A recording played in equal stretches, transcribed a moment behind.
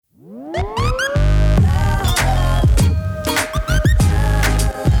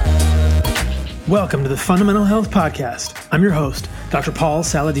Welcome to the Fundamental Health Podcast. I'm your host, Dr. Paul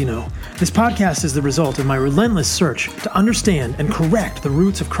Saladino. This podcast is the result of my relentless search to understand and correct the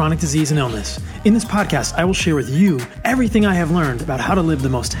roots of chronic disease and illness. In this podcast, I will share with you everything I have learned about how to live the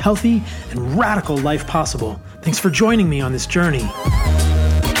most healthy and radical life possible. Thanks for joining me on this journey.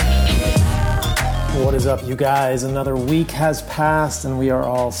 What is up, you guys? Another week has passed and we are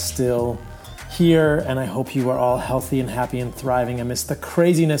all still here, and I hope you are all healthy and happy and thriving amidst the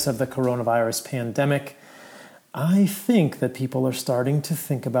craziness of the coronavirus pandemic. I think that people are starting to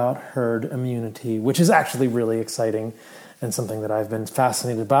think about herd immunity, which is actually really exciting and something that I've been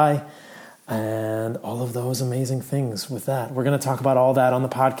fascinated by, and all of those amazing things with that. We're going to talk about all that on the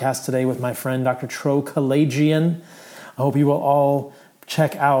podcast today with my friend, Dr. Tro Kalayjian. I hope you will all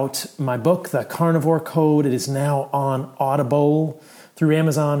check out my book, The Carnivore Code. It is now on Audible through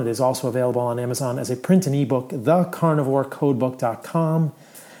Amazon. It is also available on Amazon as a print and ebook, thecarnivorecodebook.com.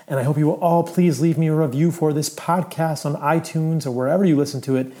 And I hope you will all please leave me a review for this podcast on iTunes or wherever you listen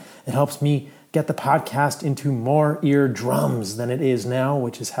to it. It helps me get the podcast into more eardrums than it is now,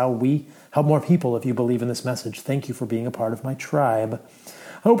 which is how we help more people if you believe in this message. Thank you for being a part of my tribe.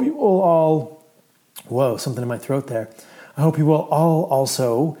 I hope you will all, something in my throat there. I hope you will all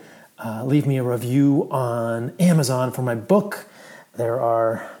also leave me a review on Amazon for my book. There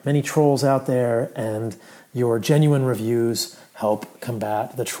are many trolls out there, and your genuine reviews help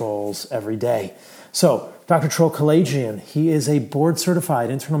combat the trolls every day. So, Dr. Tro Kalayjian, he is a board-certified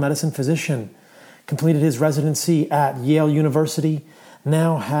internal medicine physician, completed his residency at Yale University,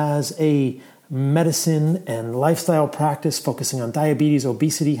 now has a medicine and lifestyle practice focusing on diabetes,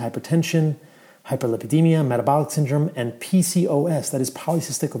 obesity, hypertension, hyperlipidemia, metabolic syndrome, and PCOS, that is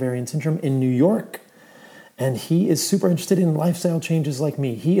polycystic ovarian syndrome, in New York. And he is super interested in lifestyle changes like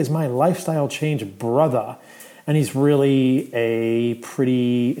me. He is my lifestyle change brother. And he's really a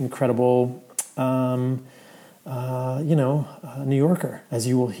pretty incredible, New Yorker, as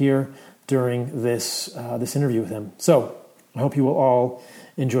you will hear during this interview with him. So I hope you will all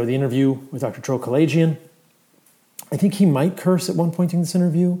enjoy the interview with Dr. Tro Kalayjian. I think he might curse at one point in this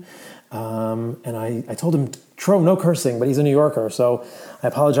interview. And I told him, Tro, no cursing, but he's a New Yorker, so I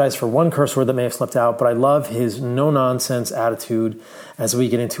apologize for one curse word that may have slipped out, but I love his no-nonsense attitude as we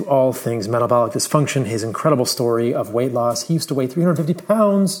get into all things metabolic dysfunction, his incredible story of weight loss. He used to weigh 350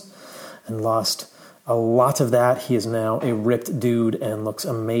 pounds and lost a lot of that. He is now a ripped dude and looks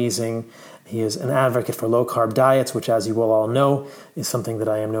amazing. He is an advocate for low-carb diets, which, as you will all know, is something that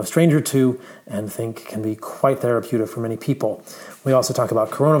I am no stranger to and think can be quite therapeutic for many people. We also talk about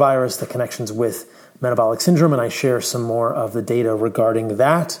coronavirus, the connections with metabolic syndrome, and I share some more of the data regarding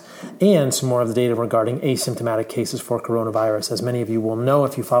that and some more of the data regarding asymptomatic cases for coronavirus. As many of you will know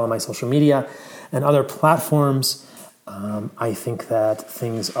if you follow my social media and other platforms, I think that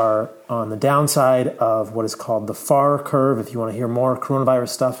things are on the downside of what is called the FAR curve. If you want to hear more coronavirus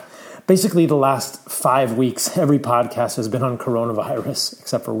stuff, basically the last 5 weeks, every podcast has been on coronavirus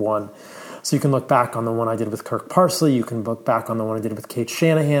except for one. So you can look back on the one I did with Kirk Parsley. You can look back on the one I did with Kate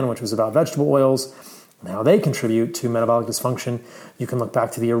Shanahan, which was about vegetable oils and how they contribute to metabolic dysfunction. You can look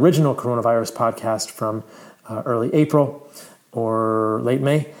back to the original coronavirus podcast from early April or late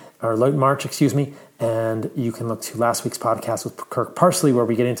March, and you can look to last week's podcast with Kirk Parsley, where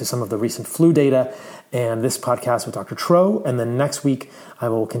we get into some of the recent flu data, and this podcast with Dr. Tro. And then next week, I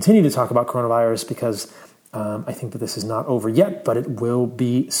will continue to talk about coronavirus because I think that this is not over yet, but it will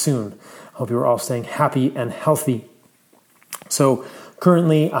be soon. I hope you are all staying happy and healthy. So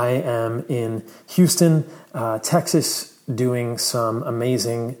currently I am in Houston, Texas, doing some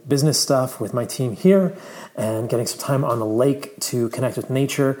amazing business stuff with my team here and getting some time on the lake to connect with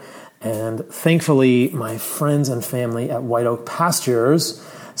nature. And thankfully, my friends and family at White Oak Pastures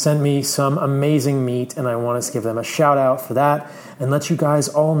sent me some amazing meat, and I want to give them a shout out for that and let you guys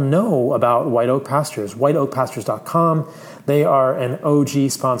all know about White Oak Pastures, whiteoakpastures.com. They are an OG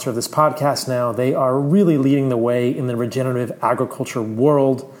sponsor of this podcast now. They are really leading the way in the regenerative agriculture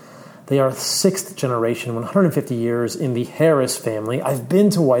world. They are 6th generation, 150 years in the Harris family. I've been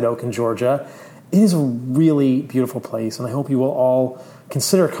to White Oak in Georgia. It is a really beautiful place, and I hope you will all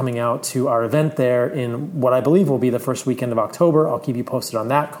consider coming out to our event there in what I believe will be the first weekend of October. I'll keep you posted on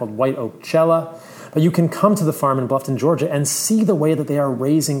that, called White Oakchella. But you can come to the farm in Bluffton, Georgia, and see the way that they are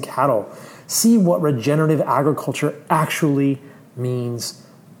raising cattle. See what regenerative agriculture actually means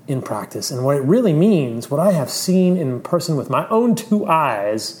in practice. And what it really means, what I have seen in person with my own 2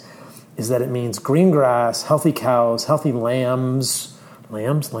 eyes, is that it means green grass, healthy cows, healthy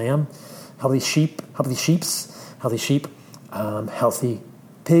healthy sheep, healthy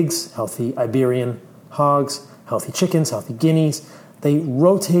pigs, healthy Iberian hogs, healthy chickens, healthy guineas. They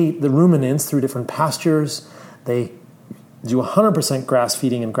rotate the ruminants through different pastures. They do 100% grass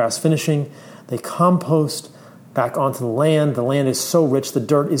feeding and grass finishing. They compost back onto the land. The land is so rich. The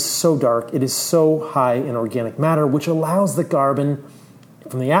dirt is so dark. It is so high in organic matter, which allows the carbon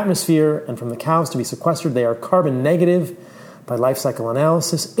from the atmosphere and from the cows to be sequestered. They are carbon negative by life cycle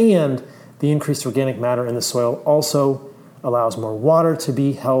analysis, and the increased organic matter in the soil also allows more water to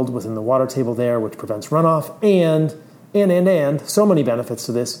be held within the water table there, which prevents runoff, and so many benefits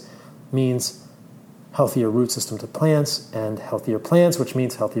to this means healthier root system to plants, and healthier plants, which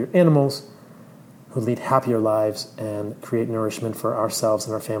means healthier animals who lead happier lives and create nourishment for ourselves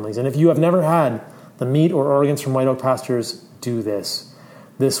and our families. And if you have never had the meat or organs from White Oak Pastures, do this.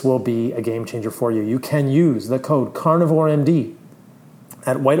 This will be a game changer for you. You can use the code CarnivoreMD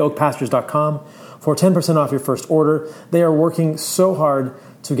at whiteoakpastures.com for 10% off your first order. They are working so hard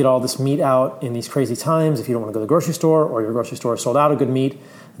to get all this meat out in these crazy times. If you don't want to go to the grocery store or your grocery store is sold out of good meat,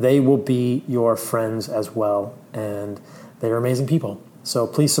 they will be your friends as well. And they are amazing people. So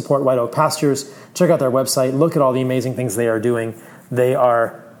please support White Oak Pastures. Check out their website. Look at all the amazing things they are doing. They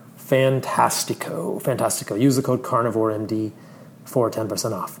are fantastico. Use the code CarnivoreMD for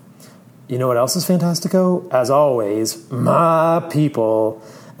 10% off. You know what else is fantastico? As always, my people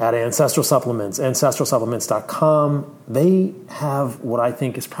at Ancestral Supplements, ancestralsupplements.com. They have what I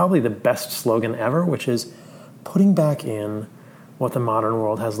think is probably the best slogan ever, which is putting back in what the modern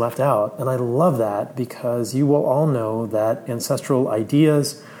world has left out. And I love that because you will all know that ancestral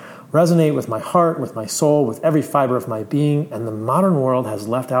ideas resonate with my heart, with my soul, with every fiber of my being, and the modern world has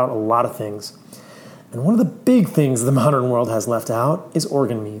left out a lot of things. And one of the big things the modern world has left out is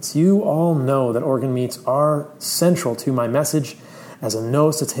organ meats. You all know that organ meats are central to my message as a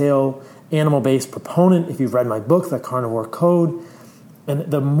nose-to-tail, animal-based proponent. If you've read my book, The Carnivore Code, and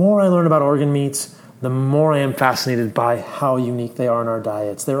the more I learn about organ meats, the more I am fascinated by how unique they are in our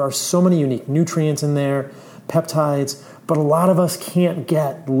diets. There are so many unique nutrients in there, peptides, but a lot of us can't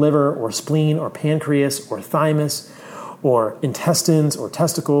get liver or spleen or pancreas or thymus or intestines or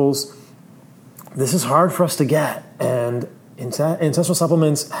testicles. This is hard for us to get, and Ancestral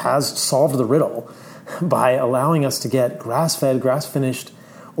Supplements has solved the riddle by allowing us to get grass-fed, grass-finished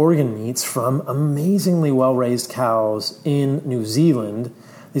organ meats from amazingly well-raised cows in New Zealand.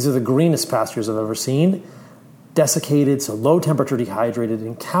 These are the greenest pastures I've ever seen. Desiccated, so low temperature dehydrated,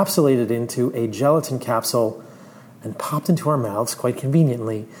 encapsulated into a gelatin capsule, and popped into our mouths quite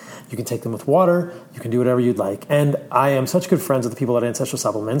conveniently. You can take them with water. You can do whatever you'd like. And I am such good friends with the people at Ancestral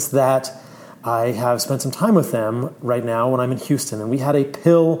Supplements that I have spent some time with them right now when I'm in Houston, and we had a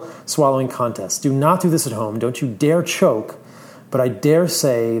pill swallowing contest. Do not do this at home. Don't you dare choke. But I dare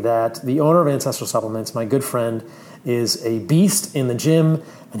say that the owner of Ancestral Supplements, my good friend, is a beast in the gym,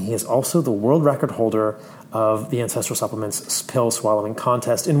 and he is also the world record holder of the Ancestral Supplements pill swallowing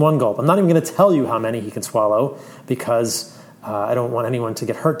contest in one gulp. I'm not even going to tell you how many he can swallow because I don't want anyone to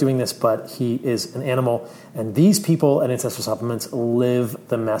get hurt doing this, but he is an animal. And these people at Ancestral Supplements live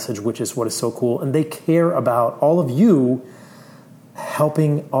the message, which is what is so cool. And they care about all of you,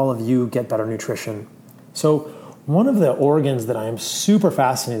 helping all of you get better nutrition. So one of the organs that I am super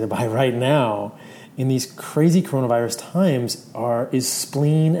fascinated by right now in these crazy coronavirus times is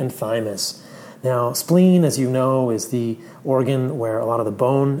spleen and thymus. Now, spleen, as you know, is the organ where a lot of the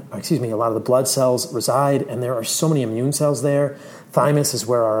blood cells reside, and there are so many immune cells there. Thymus is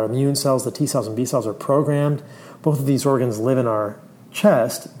where our immune cells, the T cells and B cells, are programmed. Both of these organs live in our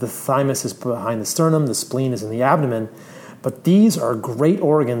chest. The thymus is behind the sternum, the spleen is in the abdomen. But these are great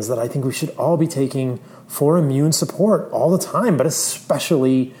organs that I think we should all be taking for immune support all the time, but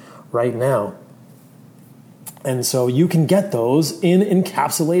especially right now. And so you can get those in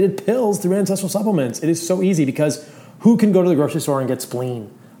encapsulated pills through Ancestral Supplements. It is so easy because who can go to the grocery store and get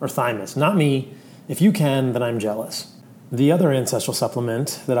spleen or thymus? Not me. If you can, then I'm jealous. The other Ancestral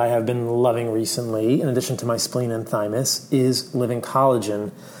Supplement that I have been loving recently, in addition to my spleen and thymus, is Living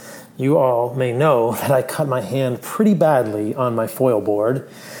Collagen. You all may know that I cut my hand pretty badly on my foil board.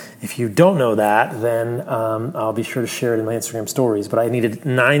 If you don't know that, then I'll be sure to share it in my Instagram stories. But I needed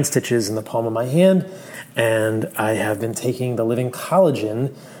 9 stitches in the palm of my hand, and I have been taking the Living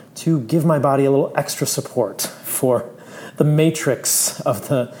Collagen to give my body a little extra support for the matrix of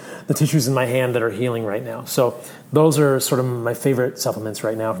the tissues in my hand that are healing right now. So those are sort of my favorite supplements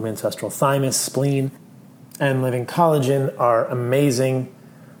right now from Ancestral. Thymus, spleen, and Living Collagen are amazing.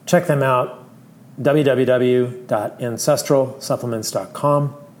 Check them out,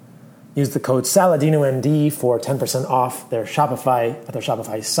 www.ancestralsupplements.com. Use the code SALADINOMD for 10% off their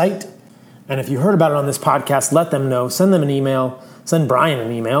Shopify site. And if you heard about it on this podcast, let them know. Send them an email. send Brian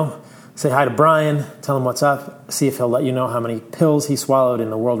an email. Say hi to Brian, tell him what's up, see if he'll let you know how many pills he swallowed in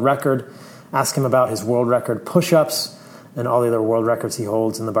the world record. Ask him about his world record push-ups and all the other world records he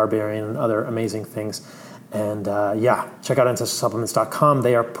holds in the Barbarian and other amazing things. And check out AncestrySupplements.com.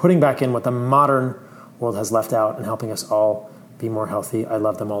 They are putting back in what the modern world has left out and helping us all be more healthy. I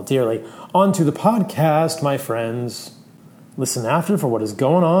love them all dearly. On to the podcast, my friends. Listen after for what is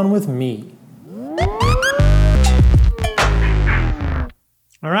going on with me.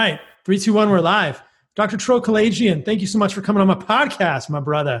 All right. 3, 2, 1, we're live. Dr. Tro Kalayjian, thank you so much for coming on my podcast, my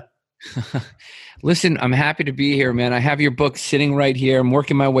brother. Listen, I'm happy to be here, man. I have your book sitting right here. I'm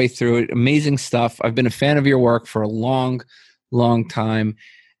working my way through it. Amazing stuff. I've been a fan of your work for a long, long time.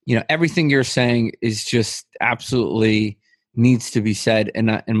 You know, everything you're saying is just absolutely needs to be said, in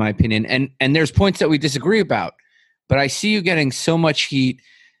my opinion. And there's points that we disagree about, but I see you getting so much heat,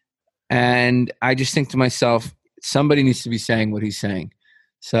 and I just think to myself, somebody needs to be saying what he's saying.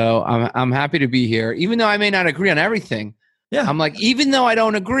 So I'm happy to be here, even though I may not agree on everything. Yeah, I'm like, even though I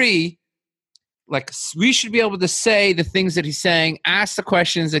don't agree, like we should be able to say the things that he's saying, ask the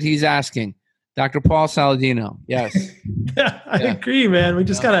questions that he's asking. Dr. Paul Saladino, yes. I agree, man. We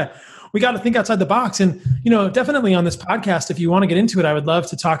just gotta think outside the box, and definitely on this podcast, if you want to get into it, I would love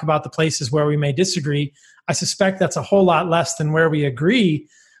to talk about the places where we may disagree. I suspect that's a whole lot less than where we agree.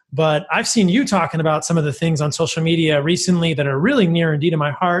 But I've seen you talking about some of the things on social media recently that are really near and dear to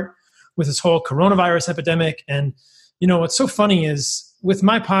my heart with this whole coronavirus epidemic. And, what's so funny is with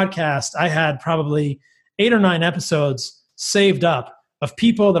my podcast, I had probably 8 or 9 episodes saved up of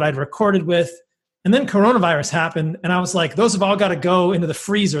people that I'd recorded with. And then coronavirus happened. And I was like, those have all got to go into the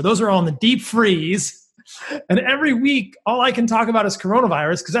freezer. Those are all in the deep freeze. And every week, all I can talk about is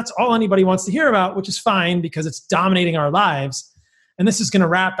coronavirus because that's all anybody wants to hear about, which is fine because it's dominating our lives. And this is going to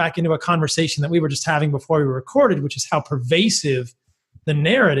wrap back into a conversation that we were just having before we recorded, which is how pervasive the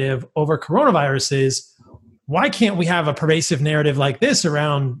narrative over coronavirus is. Why can't we have a pervasive narrative like this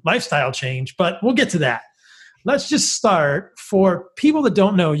around lifestyle change? But we'll get to that. Let's just start. For people that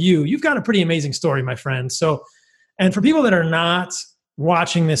don't know you, you've got a pretty amazing story, my friend. So, and for people that are not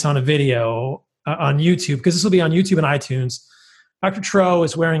watching this on a video on YouTube, because this will be on YouTube and iTunes, Dr. Tro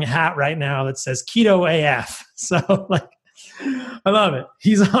is wearing a hat right now that says Keto AF. So I love it.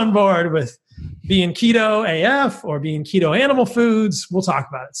 He's on board with being keto AF or being keto animal foods. We'll talk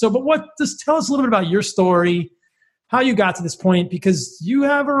about it. So, but just tell us a little bit about your story, how you got to this point, because you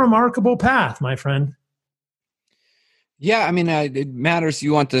have a remarkable path, my friend. Yeah, I mean, it matters.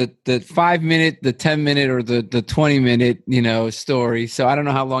 You want the 5-minute, the 10-minute, or the 20-minute, story. So I don't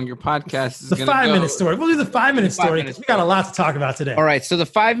know how long your podcast is going to go. The 5-minute story. We'll do the 5-minute story because we got a lot to talk about today. All right. So the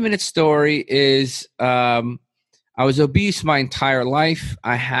 5-minute story is I was obese my entire life.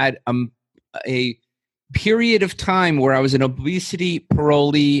 I had a period of time where I was an obesity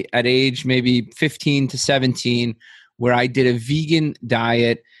parolee at age maybe 15 to 17, where I did a vegan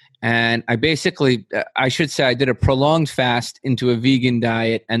diet. And I basically, I should say I did a prolonged fast into a vegan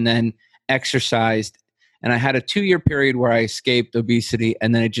diet and then exercised. And I had a 2-year period where I escaped obesity,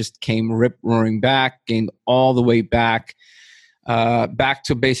 and then it just came rip-roaring back, gained all the way back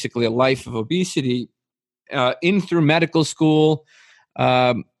to basically a life of obesity, in through medical school,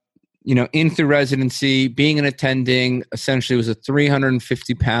 in through residency, being an attending. Essentially was a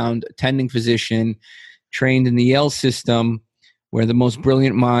 350-pound attending physician, trained in the Yale system, where the most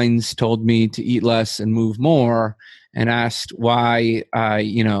brilliant minds told me to eat less and move more, and asked why,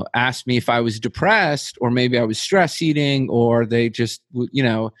 asked me if I was depressed or maybe I was stress eating, or they just,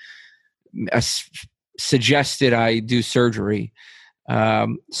 suggested I do surgery.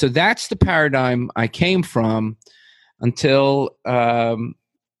 So that's the paradigm I came from until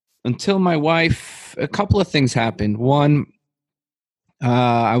my wife, a couple of things happened. One,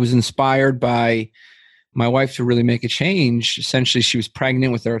 I was inspired by my wife to really make a change. Essentially, she was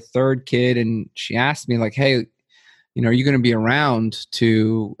pregnant with her 3rd kid, and she asked me like, hey, are you going to be around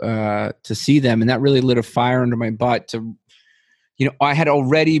to see them? And that really lit a fire under my butt to, I had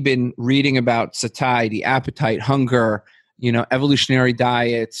already been reading about satiety, appetite, hunger, evolutionary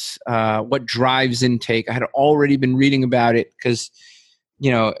diets, what drives intake. I had already been reading about it because,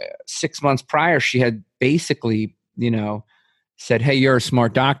 6 months prior, she had basically, said, hey, you're a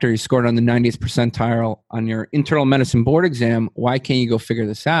smart doctor. You scored on the 90th percentile on your internal medicine board exam. Why can't you go figure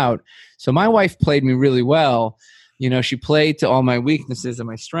this out? So my wife played me really well. She played to all my weaknesses and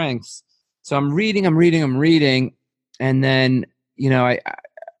my strengths. So I'm reading. And then, I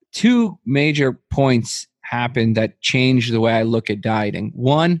 2 major points happened that changed the way I look at dieting.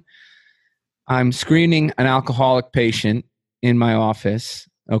 One, I'm screening an alcoholic patient in my office.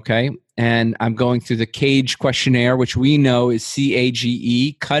 Okay. and I'm going through the CAGE questionnaire, which we know is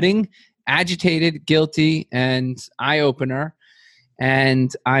CAGE, cutting, agitated, guilty, and eye-opener.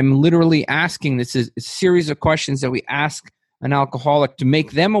 And I'm literally asking, this is a series of questions that we ask an alcoholic to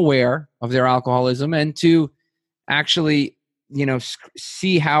make them aware of their alcoholism and to actually,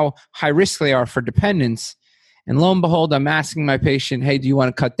 see how high risk they are for dependence. And lo and behold, I'm asking my patient, hey, do you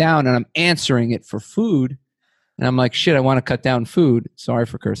want to cut down? And I'm answering it for food. And I'm like, shit, I want to cut down food. Sorry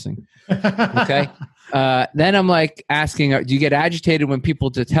for cursing. Okay. Then I'm like asking, do you get agitated when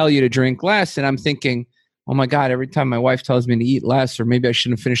people to tell you to drink less? And I'm thinking, oh my God, every time my wife tells me to eat less, or maybe I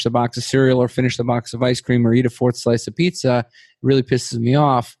shouldn't finish the box of cereal or finish the box of ice cream or eat a fourth slice of pizza, it really pisses me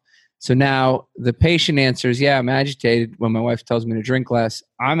off. So now the patient answers, yeah, I'm agitated when my wife tells me to drink less.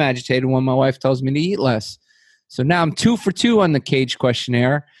 I'm agitated when my wife tells me to eat less. So now I'm 2 for 2 on the CAGE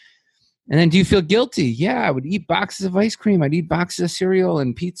questionnaire. And then, do you feel guilty? Yeah, I would eat boxes of ice cream. I'd eat boxes of cereal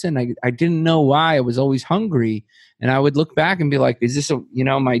and pizza. And I didn't know why. I was always hungry. And I would look back and be like, is this,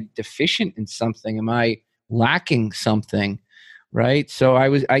 am I deficient in something? Am I lacking something? Right. So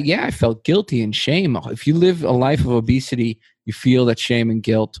I felt guilty and shame. If you live a life of obesity, you feel that shame and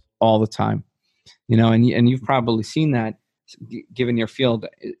guilt all the time, and you've probably seen that given your field,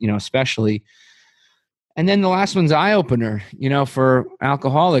 especially. And then the last one's eye opener, for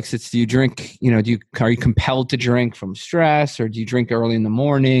alcoholics. It's, do you drink, are you compelled to drink from stress, or do you drink early in the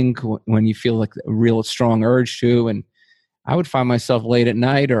morning when you feel like a real strong urge to? And I would find myself late at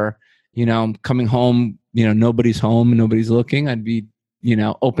night, or, I'm coming home, nobody's home, nobody's looking. I'd be,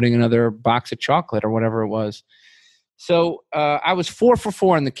 opening another box of chocolate or whatever it was. So I was 4 for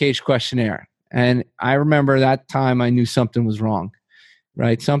 4 on the CAGE questionnaire. And I remember that time I knew something was wrong,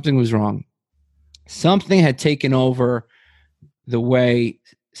 right? Something was wrong. Something had taken over the way,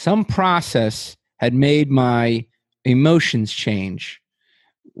 some process had made my emotions change,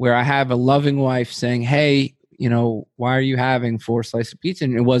 where I have a loving wife saying, hey, why are you having 4 slices of pizza?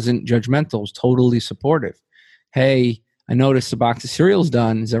 And it wasn't judgmental. It was totally supportive. Hey, I noticed the box of cereal's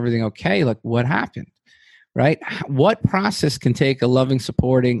done. Is everything okay? Like, what happened? Right? What process can take a loving,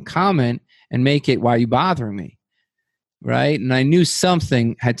 supporting comment and make it, why are you bothering me? Right? And I knew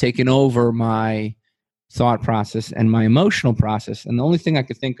something had taken over my thought process and my emotional process. And the only thing I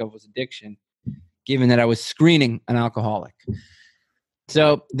could think of was addiction, given that I was screening an alcoholic.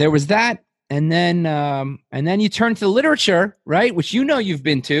 So there was that. And then you turn to the literature, right? Which you've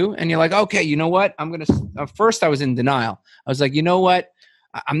been to, and you're like, okay, you know what? First I was in denial. I was like, you know what?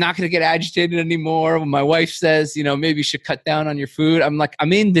 I'm not going to get agitated anymore. When my wife says, maybe you should cut down on your food,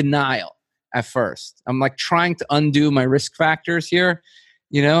 I'm in denial at first. I'm like trying to undo my risk factors here.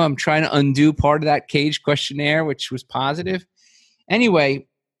 I'm trying to undo part of that CAGE questionnaire, which was positive. Anyway,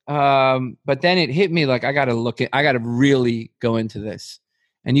 but then it hit me like, I got to really go into this.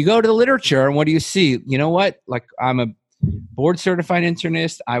 And you go to the literature, and what do you see? You know what? Like, I'm a board certified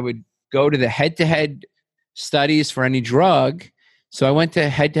internist. I would go to the head-to-head studies for any drug. So I went to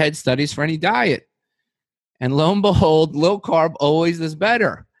head-to-head studies for any diet. And lo and behold, low carb always is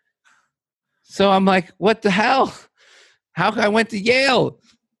better. So I'm like, what the hell? I went to Yale,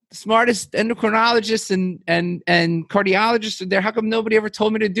 the smartest endocrinologists and cardiologists are there. How come nobody ever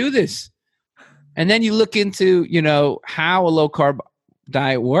told me to do this? And then you look into, how a low carb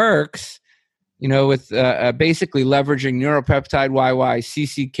diet works, with basically leveraging neuropeptide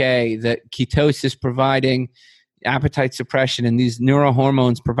CCK, that ketosis providing appetite suppression, and these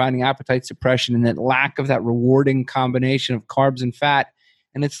neurohormones providing appetite suppression, and that lack of that rewarding combination of carbs and fat.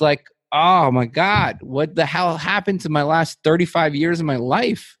 And it's like, oh my God, what the hell happened to my last 35 years of my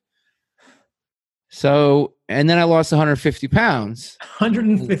life? So, and then I lost 150 pounds.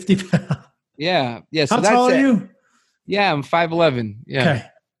 150 pounds. Yeah. So how tall are you? Yeah, I'm 5'11". Yeah. Okay.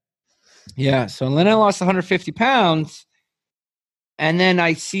 Yeah. So then I lost 150 pounds. And then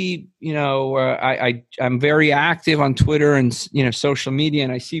I see, I'm very active on Twitter and, social media.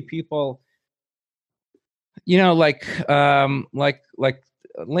 And I see people, like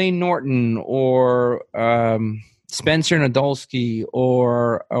Lane Norton or Spencer Nadolsky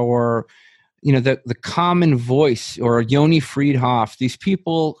or the Common Voice or Yoni Friedhoff, these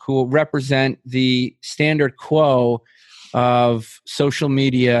people who represent the standard quo of social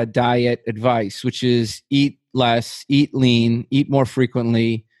media diet advice, which is eat less, eat lean, eat more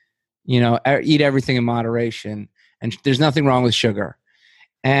frequently, eat everything in moderation. And there's nothing wrong with sugar.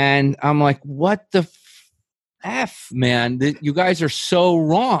 And I'm like, what the F, man? You guys are so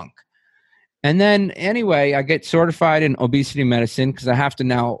wrong. And then anyway, I get certified in obesity medicine because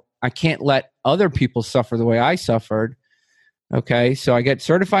I can't let other people suffer the way I suffered. Okay, so I get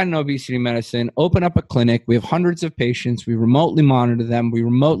certified in obesity medicine, open up a clinic. We have hundreds of patients. We remotely monitor them. We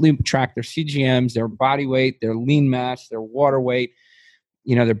remotely track their CGMs, their body weight, their lean mass, their water weight,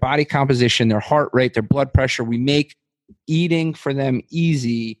 their body composition, their heart rate, their blood pressure. We make eating for them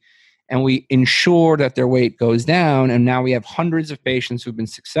easy, and we ensure that their weight goes down. And now we have hundreds of patients who've been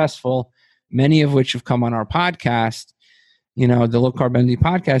successful, many of which have come on our podcast, the Low Carb MD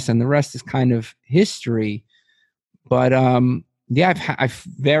podcast, and the rest is kind of history. But I've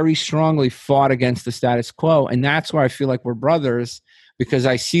very strongly fought against the status quo, and that's why I feel like we're brothers, because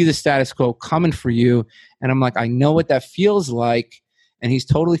I see the status quo coming for you, and I'm like, I know what that feels like, and he's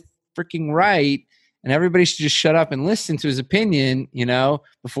totally freaking right, and everybody should just shut up and listen to his opinion,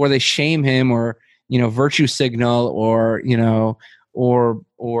 before they shame him or virtue signal or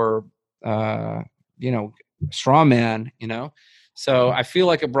straw man, So I feel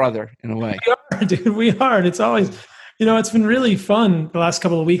like a brother in a way. We are, dude. We are. And it's always. It's been really fun the last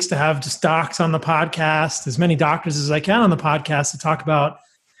couple of weeks to have just docs on the podcast, as many doctors as I can on the podcast, to talk about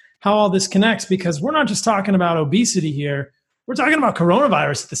how all this connects, because we're not just talking about obesity here. We're talking about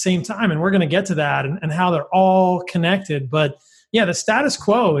coronavirus at the same time, and we're going to get to that and how they're all connected. But yeah, the status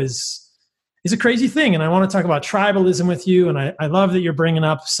quo is a crazy thing. And I want to talk about tribalism with you. And I love that you're bringing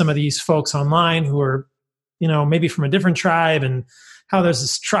up some of these folks online who are, maybe from a different tribe, and how there's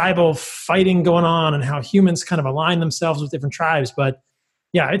this tribal fighting going on and how humans kind of align themselves with different tribes. But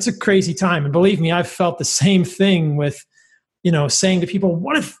yeah, it's a crazy time. And believe me, I've felt the same thing with, saying to people,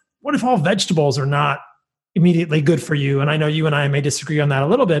 what if all vegetables are not immediately good for you? And I know you and I may disagree on that a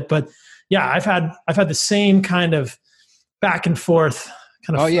little bit, but yeah, I've had the same kind of back and forth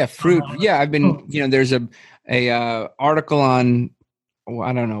kind of. Oh yeah. Fruit. Yeah. I've been, there's a article on,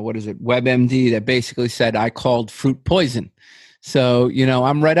 I don't know, what is it? WebMD that basically said I called fruit poison. So,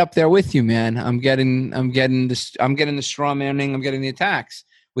 I'm right up there with you, man. I'm getting the straw manning. I'm getting the attacks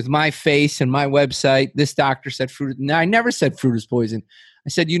with my face and my website. This doctor said fruit. No, I never said fruit is poison. I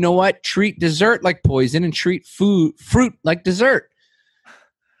said, you know what? Treat dessert like poison and treat fruit like dessert.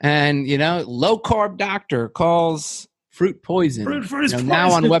 And, low carb doctor calls fruit poison. Fruit is poison.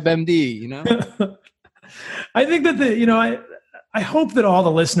 Now on WebMD, I think that I hope that all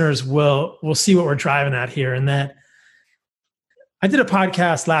the listeners will see what we're driving at here, and that I did a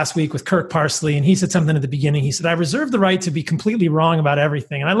podcast last week with Kirk Parsley, and he said something at the beginning. He said, I reserve the right to be completely wrong about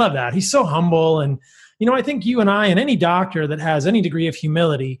everything. And I love that. He's so humble. And, I think you and I and any doctor that has any degree of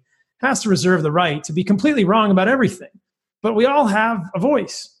humility has to reserve the right to be completely wrong about everything. But we all have a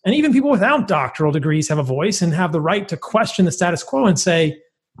voice. And even people without doctoral degrees have a voice and have the right to question the status quo and say,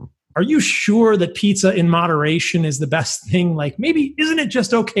 are you sure that pizza in moderation is the best thing? Like, maybe isn't it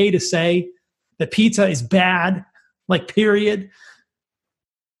just okay to say that pizza is bad, like, period?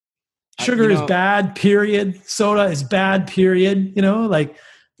 Sugar is bad, period. Soda is bad, period. We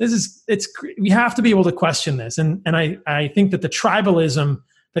have to be able to question this. And I think that the tribalism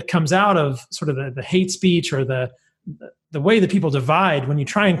that comes out of sort of the hate speech or the way that people divide when you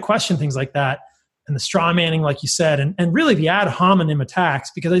try and question things like that, and the straw manning, like you said, and really the ad hominem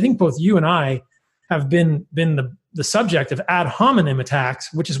attacks, because I think both you and I have been the subject of ad hominem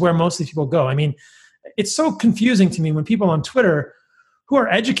attacks, which is where most of these people go. I mean, it's so confusing to me when people on Twitter who are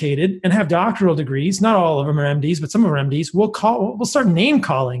educated and have doctoral degrees, not all of them are MDs, but some of them are MDs, will start name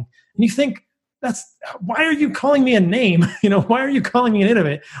calling. And you think, why are you calling me a name? Why are you calling me an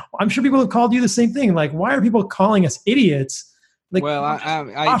idiot? I'm sure people have called you the same thing. Like, why are people calling us idiots? Like, well,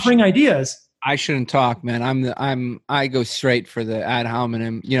 I offering ideas. I shouldn't talk, man. I go straight for the ad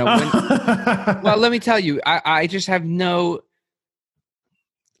hominem. Well, let me tell you, I just have no.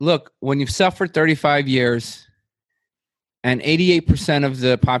 Look, when you've suffered 35 years, and 88% of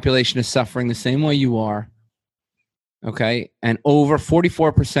the population is suffering the same way you are, okay, and over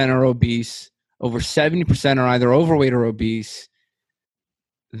 44% are obese, over 70% are either overweight or obese,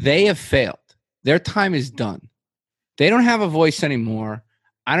 they have failed. Their time is done. They don't have a voice anymore.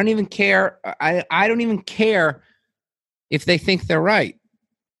 I don't even care. I don't even care if they think they're right.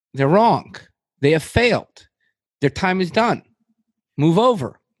 They're wrong. They have failed. Their time is done. Move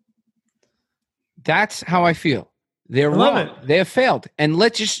over. That's how I feel. They're wrong. They have failed. And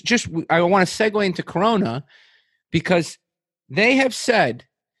let's just I want to segue into Corona, because they have said,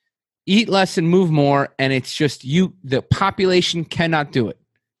 eat less and move more. And it's just the population cannot do it.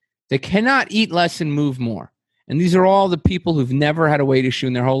 They cannot eat less and move more. And these are all the people who've never had a weight issue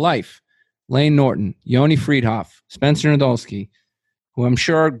in their whole life. Layne Norton, Yoni Freedhoff, Spencer Nadolsky, who I'm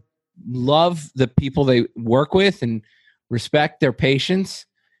sure love the people they work with and respect their patients,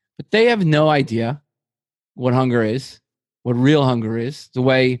 but they have no idea what hunger is, what real hunger is, the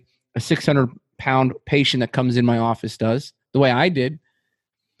way a 600-pound patient that comes in my office does. the way I did.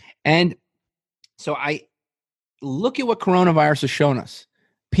 And so I look at what coronavirus has shown us.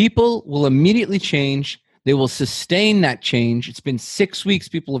 People will immediately change. They will sustain that change. It's been 6 weeks.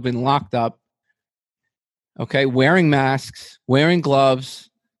 People have been locked up. Okay. Wearing masks, wearing gloves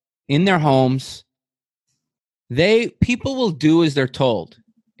in their homes. People will do as they're told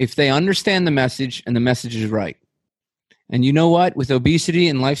if they understand the message and the message is right. And you know what? With obesity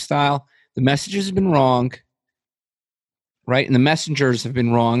and lifestyle, the messages have been wrong, right? And the messengers have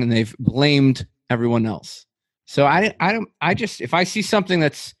been wrong, and they've blamed everyone else. So if I see something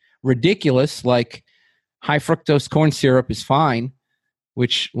that's ridiculous, like high fructose corn syrup is fine,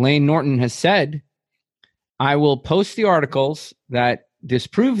 which Layne Norton has said, I will post the articles that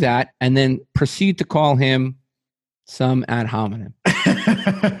disprove that and then proceed to call him some ad hominem.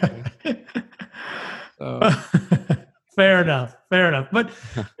 Fair enough. But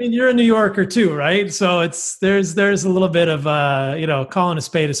I mean, you're a New Yorker too, right? So there's a little bit of calling a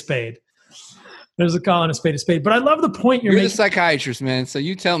spade a spade. There's a calling a spade a spade. But I love the point you're making. You're the psychiatrist, man. So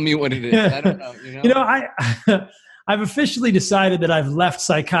you tell me what it is. I don't know. I've officially decided that I've left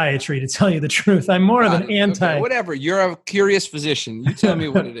psychiatry, to tell you the truth. I'm more of an anti. Okay, whatever. You're a curious physician. You tell me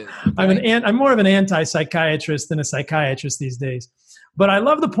what it is. Okay? I'm more of an anti-psychiatrist than a psychiatrist these days. But I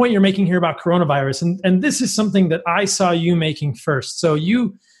love the point you're making here about coronavirus, and this is something that I saw you making first. So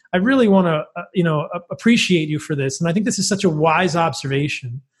I really want to appreciate you for this, and I think this is such a wise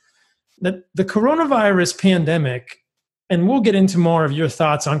observation that the coronavirus pandemic, and we'll get into more of your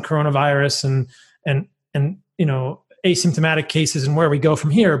thoughts on coronavirus and asymptomatic cases and where we go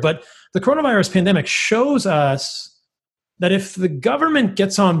from here. But the coronavirus pandemic shows us that if the government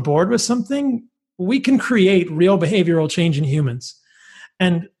gets on board with something, we can create real behavioral change in humans.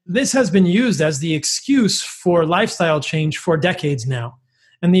 And this has been used as the excuse for lifestyle change for decades now,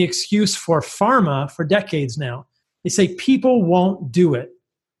 and the excuse for pharma for decades now. They say people won't do it.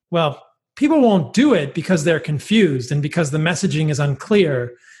 Well, people won't do it because they're confused, and because the messaging is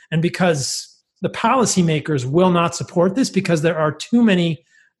unclear, and because the policymakers will not support this, because there are too many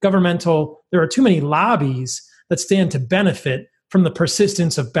lobbies that stand to benefit from the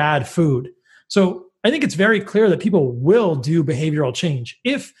persistence of bad food. So I think it's very clear that people will do behavioral change.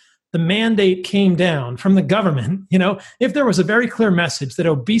 If the mandate came down from the government, if there was a very clear message that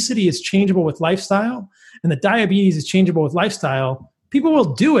obesity is changeable with lifestyle and that diabetes is changeable with lifestyle, people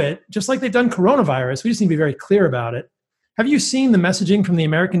will do it just like they've done coronavirus. We just need to be very clear about it. Have you seen the messaging from the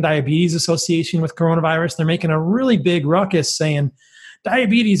American Diabetes Association with coronavirus? They're making a really big ruckus saying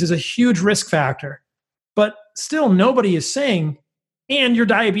diabetes is a huge risk factor, but still nobody is saying, and your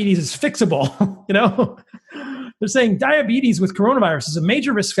diabetes is fixable. They're saying diabetes with coronavirus is a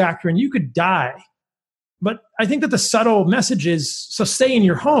major risk factor and you could die. But I think that the subtle message is, so stay in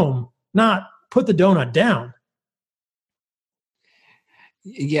your home, not put the donut down.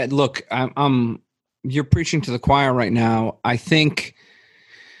 Yeah, look, you're preaching to the choir right now. I think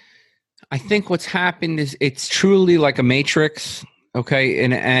what's happened is it's truly like a matrix. Okay.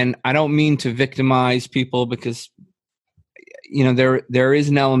 And I don't mean to victimize people, because, there is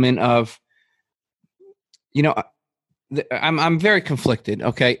an element of, I'm very conflicted.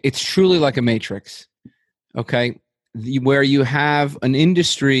 Okay. It's truly like a matrix. Okay. Where you have an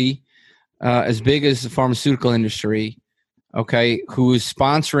industry as big as the pharmaceutical industry, okay, who is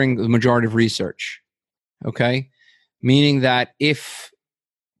sponsoring the majority of research. Okay. Meaning that if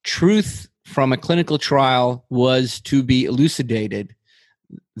truth from a clinical trial was to be elucidated,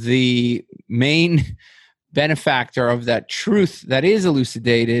 the main benefactor of that truth that is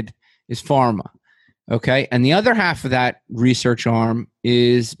elucidated is pharma. Okay. And the other half of that research arm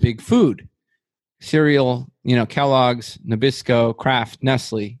is big food, cereal, Kellogg's, Nabisco, Kraft,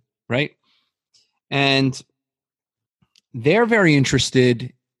 Nestle, right? And they're very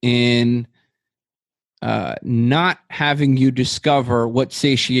interested in not having you discover what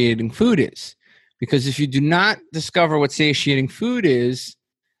satiating food is. Because if you do not discover what satiating food is,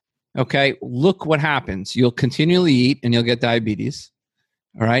 okay, look what happens. You'll continually eat and you'll get diabetes,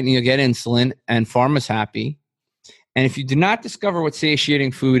 all right? And you'll get insulin, and pharma's happy. And if you do not discover what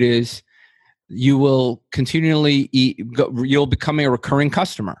satiating food is, you will continually eat. You'll become a recurring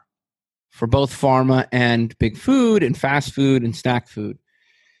customer for both pharma and big food and fast food and snack food.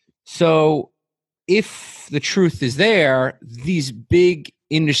 So if the truth is there, these big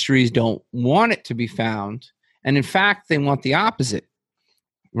industries don't want it to be found. And in fact, they want the opposite,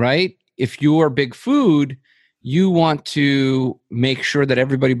 right? If you are big food, you want to make sure that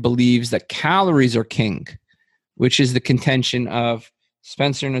everybody believes that calories are king, which is the contention of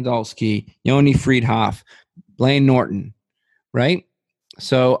Spencer Nadolsky, Yoni Friedhoff, Layne Norton, right?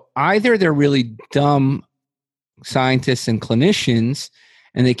 So either they're really dumb scientists and clinicians,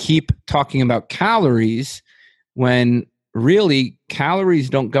 and they keep talking about calories when really calories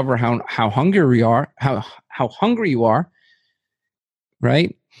don't govern how hungry you are, how hungry you are,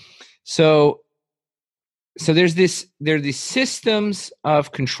 right? So there are these systems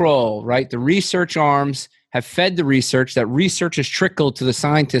of control, right? The research arms have fed the research. That research has trickled to the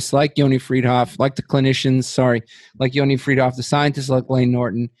scientists like Yoni Freedhoff, like the clinicians, like Yoni Freedhoff, the scientists like Layne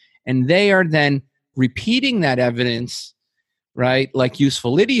Norton, and they are then repeating that evidence, right, like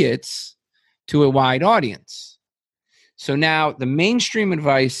useful idiots to a wide audience. So now the mainstream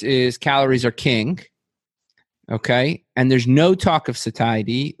advice is calories are king, okay? And there's no talk of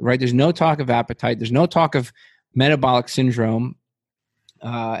satiety, right? There's no talk of appetite. There's no talk of metabolic syndrome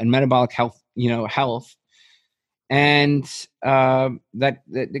and metabolic health. And that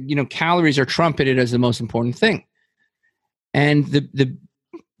calories are trumpeted as the most important thing. And the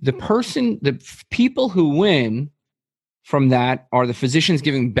people who win from that are the physicians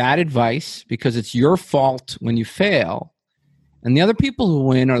giving bad advice because it's your fault when you fail. And the other people who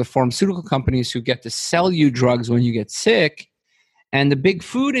win are the pharmaceutical companies who get to sell you drugs when you get sick. And the big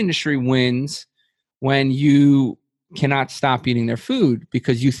food industry wins when you cannot stop eating their food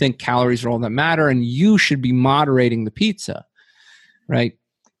because you think calories are all that matter and you should be moderating the pizza, right?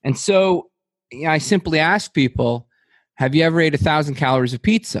 And so I simply ask people, have you ever ate 1,000 calories of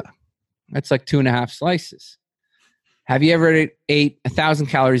pizza? That's like 2.5 slices. Have you ever ate 1,000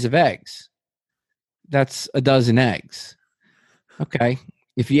 calories of eggs? That's a dozen eggs. Okay.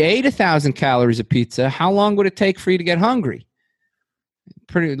 If you ate 1,000 calories of pizza, how long would it take for you to get hungry?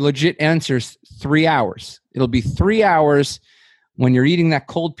 Pretty legit answer is 3 hours. It'll be 3 hours when you're eating that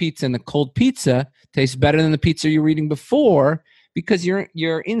cold pizza, and the cold pizza tastes better than the pizza you were eating before because your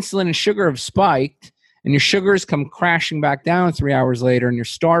insulin and sugar have spiked, and your sugars come crashing back down 3 hours later, and you're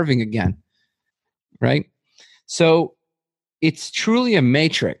starving again, right? So it's truly a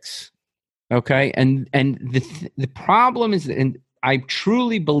matrix, okay? And the problem is, and I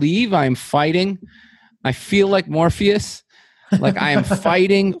truly believe I'm fighting. I feel like Morpheus. Like I am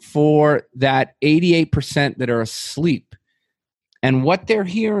fighting for that 88% that are asleep. And what they're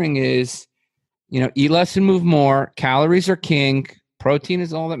hearing is, eat less and move more. Calories are king. Protein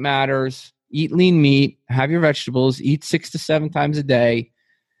is all that matters. Eat lean meat. Have your vegetables. Eat 6 to 7 times a day.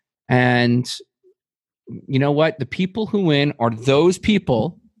 And you know what? The people who win are those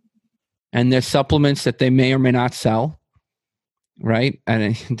people and their supplements that they may or may not sell. Right?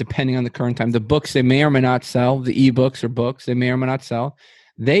 And depending on the current time, the books they may or may not sell, the ebooks or books they may or may not sell.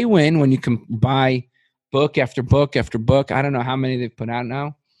 They win when you can buy book after book after book. I don't know how many they've put out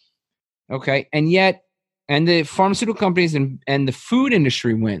now. Okay. And the pharmaceutical companies and the food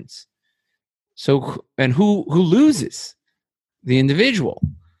industry wins. So, and who loses? The individual,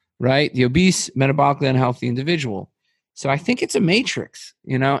 right? The obese, metabolically unhealthy individual. So I think it's a matrix,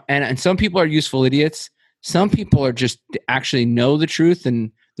 and some people are useful idiots. Some people are just actually know the truth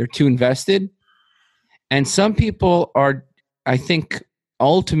and they're too invested. And some people are, I think,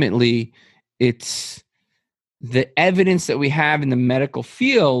 ultimately, it's the evidence that we have in the medical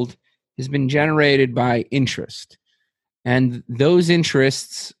field has been generated by interest. And those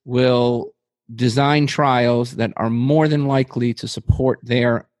interests will design trials that are more than likely to support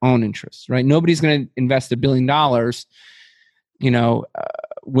their own interests, right? Nobody's going to invest $1 billion,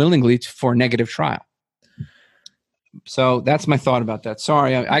 willingly for a negative trial. So that's my thought about that.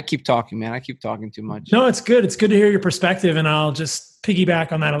 Sorry, I keep talking, man. I keep talking too much. No, it's good. It's good to hear your perspective, and I'll just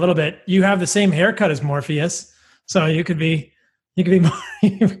piggyback on that a little bit. You have the same haircut as Morpheus, so you could be more,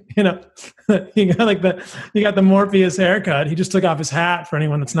 you got the Morpheus haircut. He just took off his hat for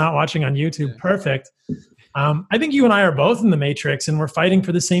anyone that's not watching on YouTube. Yeah. Perfect. I think you and I are both in the matrix, and we're fighting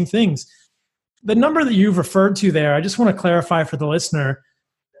for the same things. The number that you've referred to there, I just want to clarify for the listener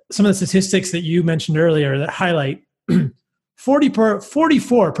some of the statistics that you mentioned earlier that highlight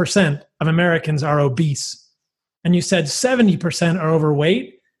 44% of Americans are obese. And you said 70% are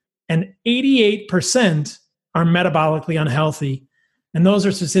overweight and 88% are metabolically unhealthy. And those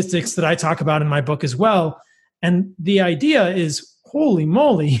are statistics that I talk about in my book as well. And the idea is, holy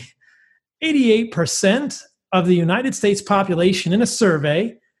moly, 88% of the United States population in a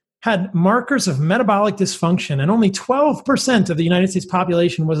survey had markers of metabolic dysfunction, and only 12% of the United States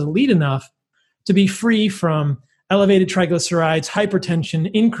population was elite enough to be free from elevated triglycerides,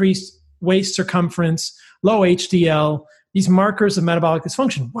 hypertension, increased waist circumference, low HDL, these markers of metabolic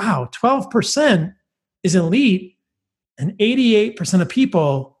dysfunction. Wow, 12% is elite, and 88% of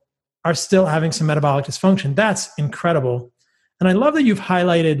people are still having some metabolic dysfunction. That's incredible. And I love that you've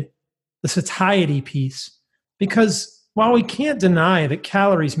highlighted the satiety piece, because while we can't deny that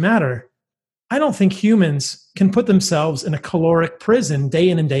calories matter, I don't think humans can put themselves in a caloric prison day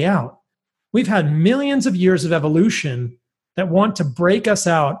in and day out. We've had millions of years of evolution that want to break us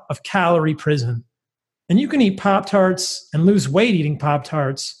out of calorie prison. And you can eat Pop-Tarts and lose weight eating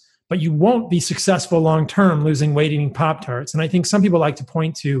Pop-Tarts, but you won't be successful long-term losing weight eating Pop-Tarts. And I think some people like to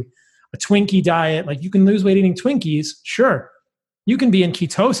point to a Twinkie diet, like you can lose weight eating Twinkies. Sure, you can be in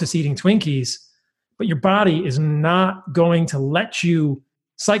ketosis eating Twinkies, but your body is not going to let you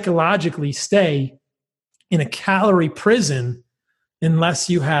psychologically stay in a calorie prison unless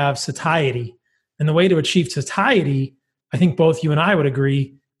you have satiety. And the way to achieve satiety, I think both you and I would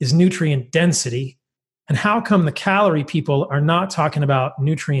agree, is nutrient density. And how come the calorie people are not talking about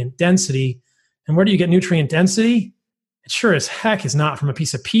nutrient density? And where do you get nutrient density? It sure as heck is not from a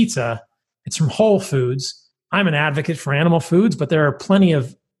piece of pizza. It's from whole foods. I'm an advocate for animal foods, but there are plenty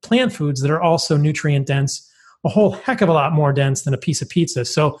of plant foods that are also nutrient dense, a whole heck of a lot more dense than a piece of pizza.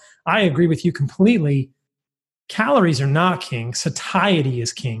 So I agree with you completely. Calories are not king. Satiety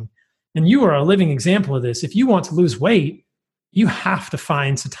is king. And you are a living example of this. If you want to lose weight, you have to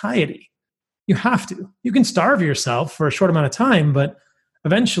find satiety. You have to. You can starve yourself for a short amount of time, but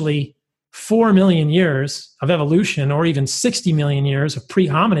eventually 4 million years of evolution or even 60 million years of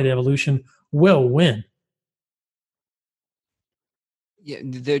pre-hominid evolution will win. Yeah,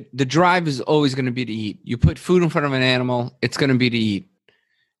 the drive is always going to be to eat. You put food in front of an animal, it's going to be to eat.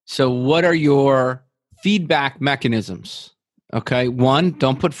 So what are your feedback mechanisms? Okay, one,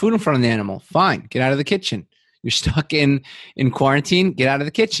 don't put food in front of the animal. Fine, get out of the kitchen. You're stuck in quarantine, get out of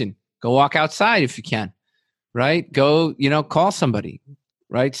the kitchen. Go walk outside if you can, right? Go, call somebody,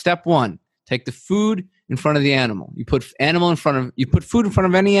 right? Step one, take the food in front of the animal. You put food in front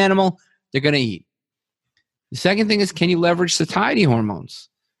of any animal, they're going to eat. The second thing is, can you leverage satiety hormones,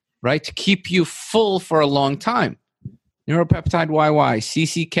 right? To keep you full for a long time. Neuropeptide YY,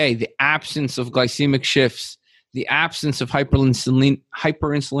 CCK, the absence of glycemic shifts, the absence of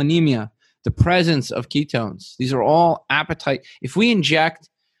hyperinsulinemia, the presence of ketones. These are all appetite. If we inject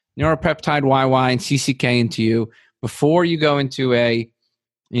neuropeptide YY and CCK into you before you go into a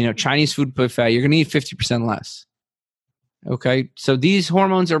Chinese food buffet, you're going to eat 50% less. Okay, so these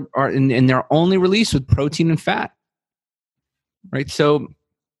hormones are and they're only released with protein and fat, right? So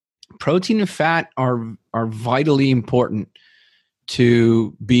protein and fat are vitally important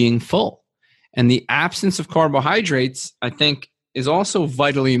to being full, and the absence of carbohydrates, I think, is also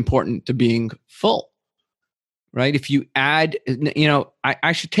vitally important to being full, right? If you add,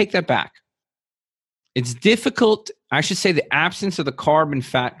 I should take that back. It's difficult. I should say the absence of the carb and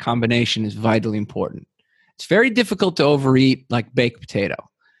fat combination is vitally important. It's very difficult to overeat like baked potato,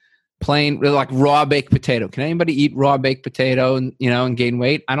 plain like raw baked potato. Can anybody eat raw baked potato and gain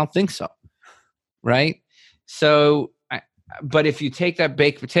weight? I don't think so, right? So, but if you take that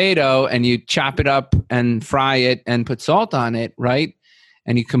baked potato and you chop it up and fry it and put salt on it, right,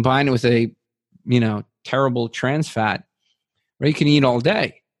 and you combine it with a terrible trans fat, right, you can eat all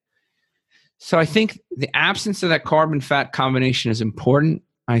day. So I think the absence of that carb and fat combination is important.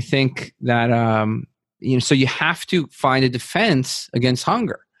 I think that so you have to find a defense against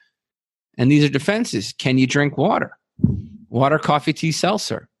hunger. And these are defenses. Can you drink water? Water, coffee, tea,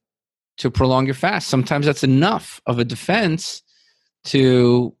 seltzer to prolong your fast. Sometimes that's enough of a defense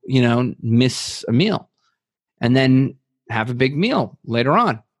to, miss a meal and then have a big meal later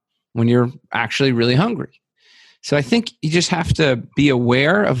on when you're actually really hungry. So I think you just have to be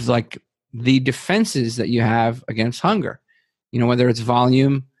aware of the defenses that you have against hunger, whether it's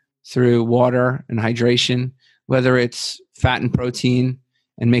volume through water and hydration, whether it's fat and protein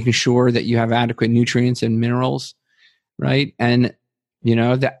and making sure that you have adequate nutrients and minerals, right? And,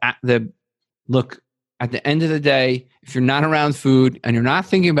 look, at the end of the day, if you're not around food and you're not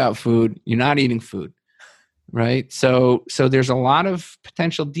thinking about food, you're not eating food, right? So there's a lot of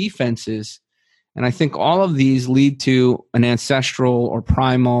potential defenses. And I think all of these lead to an ancestral or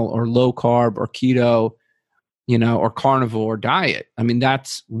primal or low carb or keto or carnivore diet. I mean,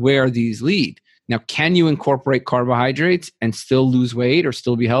 that's where these lead. Now, can you incorporate carbohydrates and still lose weight or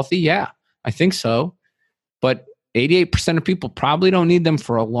still be healthy? Yeah, I think so. But 88% of people probably don't need them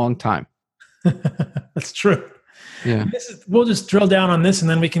for a long time. That's true. Yeah. We'll just drill down on this and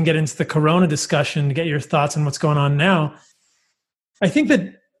then we can get into the Corona discussion to get your thoughts on what's going on now. I think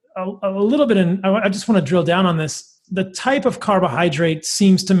that a little bit, I just want to drill down on this. The type of carbohydrate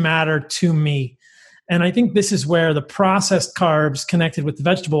seems to matter to me. And I think this is where the processed carbs connected with the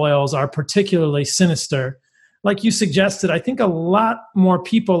vegetable oils are particularly sinister. Like you suggested, I think a lot more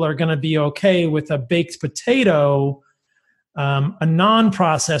people are going to be okay with a baked potato, a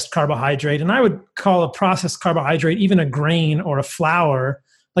non-processed carbohydrate. And I would call a processed carbohydrate even a grain or a flour.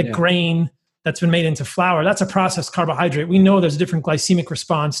 Grain that's been made into flour, that's a processed carbohydrate. We know there's a different glycemic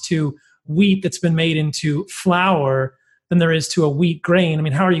response to wheat that's been made into flour than there is to a wheat grain. I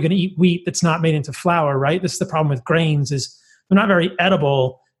mean, how are you going to eat wheat that's not made into flour, right? This is the problem with grains, is they're not very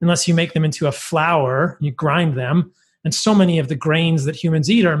edible unless you make them into a flour, you grind them. And so many of the grains that humans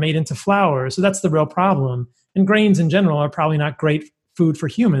eat are made into flour. So that's the real problem. And grains in general are probably not great food for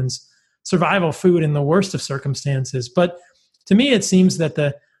humans, survival food in the worst of circumstances. But to me, it seems that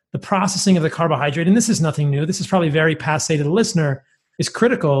the processing of the carbohydrate, and this is nothing new, this is probably very passé to the listener, is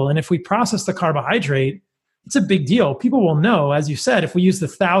critical. And if we process the carbohydrate, it's a big deal. People will know, as you said, if we use the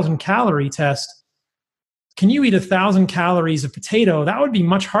 1,000-calorie test, can you eat 1,000 calories of potato? That would be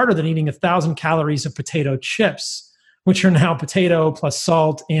much harder than eating 1,000 calories of potato chips, which are now potato plus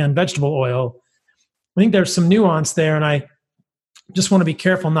salt and vegetable oil. I think there's some nuance there, and I just want to be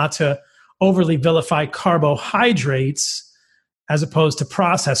careful not to overly vilify carbohydrates as opposed to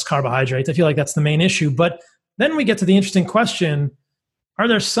processed carbohydrates. I feel like that's the main issue. But then we get to the interesting question, are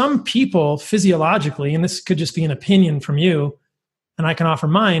there some people physiologically, and this could just be an opinion from you, and I can offer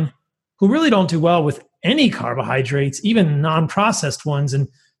mine, who really don't do well with any carbohydrates, even non-processed ones? And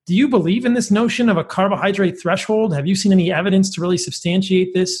do you believe in this notion of a carbohydrate threshold? Have you seen any evidence to really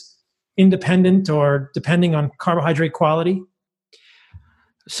substantiate this, independent or depending on carbohydrate quality?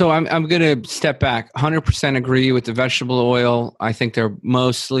 So I'm going to step back. 100% agree with the vegetable oil. I think they're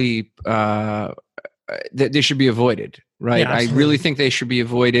mostly they should be avoided, right? Yeah, I really think they should be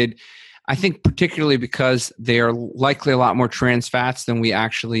avoided. I think particularly because they are likely a lot more trans fats than we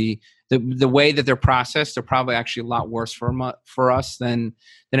actually. The way that they're processed, they're probably actually a lot worse for us than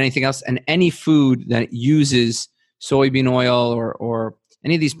anything else. And any food that uses soybean oil or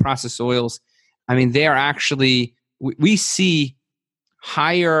any of these processed oils, I mean, they are actually, we see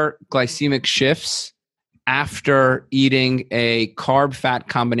higher glycemic shifts after eating a carb-fat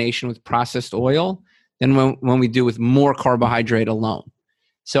combination with processed oil than when we do with more carbohydrate alone.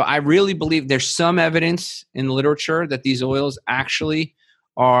 So I really believe there's some evidence in the literature that these oils actually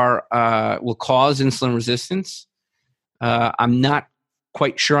will cause insulin resistance. I'm not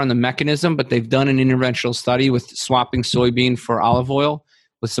quite sure on the mechanism, but they've done an interventional study with swapping soybean for olive oil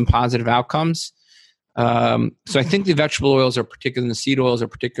with some positive outcomes. So I think the vegetable oils are particularly, the seed oils are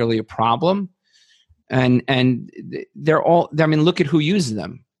particularly a problem. And they're all, I mean, look at who uses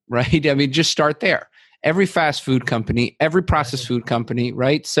them, right? I mean, just start there. Every fast food company, every processed food company,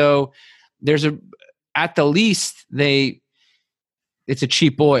 right? So there's at the least, it's a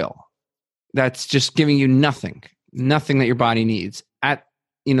cheap oil that's just giving you nothing that your body needs.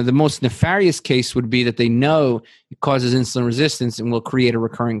 The most nefarious case would be that they know it causes insulin resistance and will create a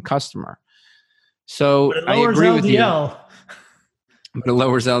recurring customer. So I agree with you. But it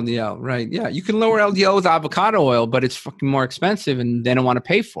lowers LDL, right? Yeah, you can lower LDL with avocado oil, but it's fucking more expensive and they don't want to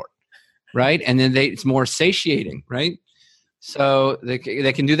pay for it, right? And then it's more satiating, right? So they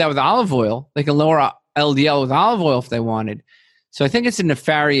can do that with olive oil. They can lower LDL with olive oil if they wanted. So I think it's a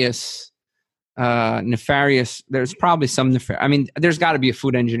nefarious. There's probably some nefarious. I mean, there's got to be a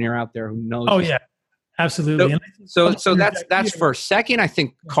food engineer out there who knows. Oh yeah, absolutely. So that's first. Second, I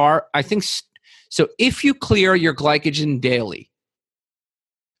think so. If you clear your glycogen daily,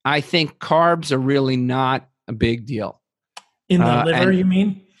 I think carbs are really not a big deal. In the liver, you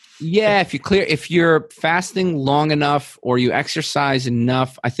mean? Yeah, if you're fasting long enough or you exercise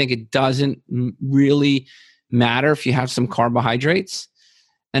enough, I think it doesn't really matter if you have some carbohydrates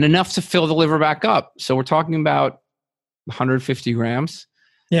and enough to fill the liver back up. So we're talking about 150 grams.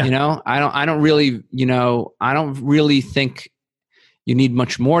 Yeah. I don't really think you need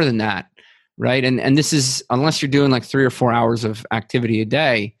much more than that. Right. And this is, unless you're doing like 3 or 4 hours of activity a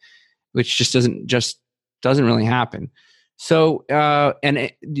day, which just doesn't really happen. So,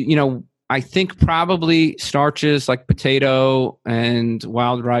 I think probably starches like potato and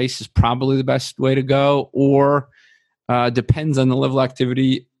wild rice is probably the best way to go, or depends on the level of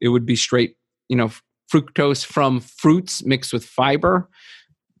activity. It would be straight, fructose from fruits mixed with fiber.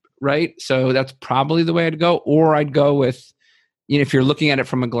 Right. So that's probably the way I'd go, or I'd go with, if you're looking at it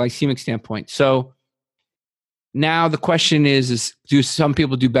from a glycemic standpoint. So now the question is do some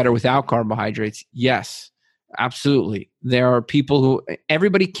people do better without carbohydrates? Yes, absolutely. There are people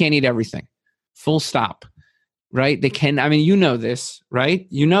everybody can't eat everything, full stop, right? They can, this, right?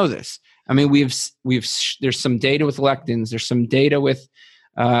 This. There's some data with lectins. There's some data with,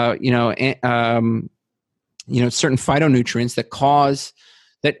 certain phytonutrients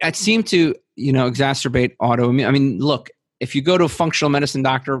that seem to, exacerbate autoimmune. Look, if you go to a functional medicine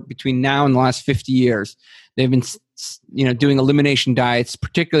doctor between now and the last 50 years, they've been, doing elimination diets,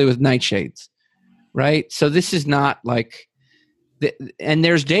 particularly with nightshades, right? So this is not like, And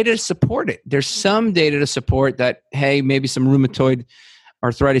there's data to support it. There's some data to support that, hey, maybe some rheumatoid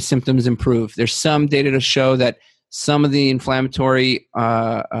arthritis symptoms improve. There's some data to show that some of the inflammatory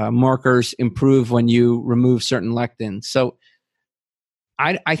markers improve when you remove certain lectins. So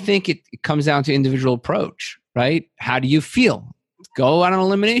I think it comes down to individual approach, right? How do you feel? Go on an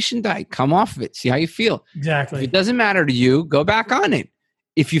elimination diet. Come off of it. See how you feel. Exactly. If it doesn't matter to you, go back on it.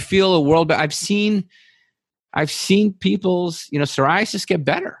 If you feel a world, I've seen people's, psoriasis get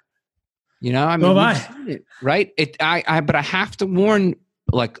better. Right? But I have to warn,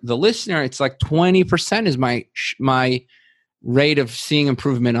 like, the listener. It's like 20% is my rate of seeing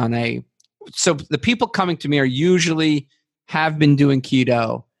improvement on so the people coming to me are usually have been doing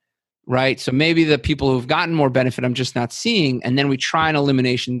keto, right? So maybe the people who've gotten more benefit I'm just not seeing, and then we try an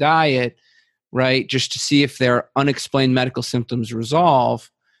elimination diet, right, just to see if their unexplained medical symptoms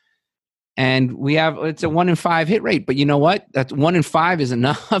resolve. And it's a 1 in 5 hit rate, but you know what? That 1 in 5 is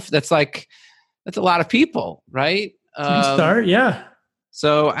enough. That's a lot of people, right? Start, yeah.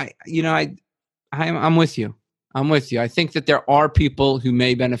 So I'm with you. I think that there are people who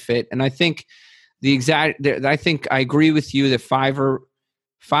may benefit, and I think I agree with you that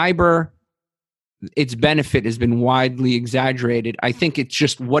fiber, its benefit has been widely exaggerated. I think it's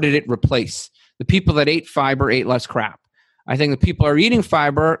just, what did it replace? The people that ate fiber ate less crap. I think the people who are eating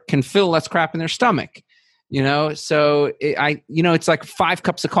fiber can fill less crap in their stomach. So it's like 5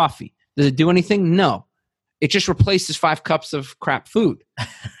 cups of coffee. Does it do anything? No. It just replaces 5 cups of crap food,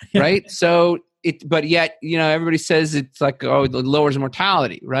 Yeah. right? So but yet, everybody says it's like, oh, it lowers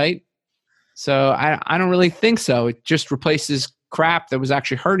mortality, right? So I don't really think so. It just replaces crap that was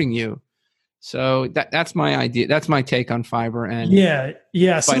actually hurting you. So that's my idea. That's my take on fiber. And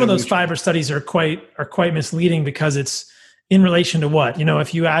yeah. Some of those fiber studies are quite misleading, because it's in relation to what?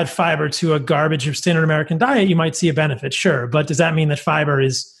 If you add fiber to a garbage of standard American diet, you might see a benefit, sure. But does that mean that fiber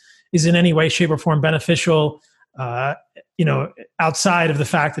is in any way, shape, or form beneficial? Outside of the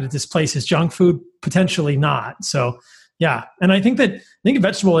fact that it displaces junk food? Potentially not. So, yeah. And I think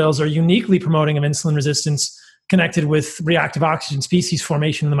vegetable oils are uniquely promoting of insulin resistance, connected with reactive oxygen species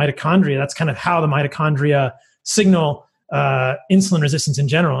formation in the mitochondria. That's kind of how the mitochondria signal insulin resistance in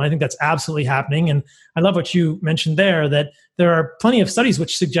general. And I think that's absolutely happening. And I love what you mentioned there, that there are plenty of studies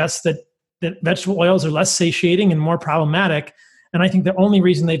which suggest that vegetable oils are less satiating and more problematic. And I think the only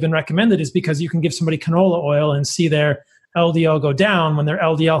reason they've been recommended is because you can give somebody canola oil and see their LDL go down when they're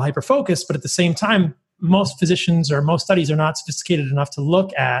LDL hyperfocused. But at the same time, most physicians or most studies are not sophisticated enough to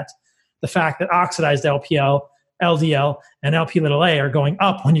look at the fact that oxidized LPL, LDL, and Lp(a) are going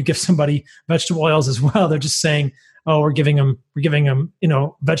up when you give somebody vegetable oils as well. They're just saying, oh, we're giving them,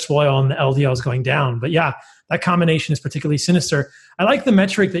 vegetable oil and the LDL is going down. But yeah, that combination is particularly sinister. I like the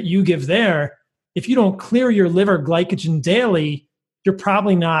metric that you give there. If you don't clear your liver glycogen daily, you're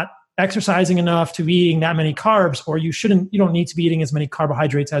probably not exercising enough to be eating that many carbs, or you don't need to be eating as many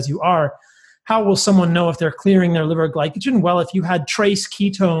carbohydrates as you are. How will someone know if they're clearing their liver glycogen? Well, if you had trace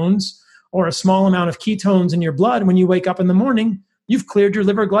ketones or a small amount of ketones in your blood when you wake up in the morning, you've cleared your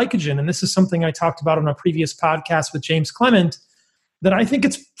liver glycogen. And this is something I talked about on a previous podcast with James Clement, that I think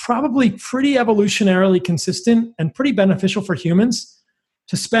it's probably pretty evolutionarily consistent and pretty beneficial for humans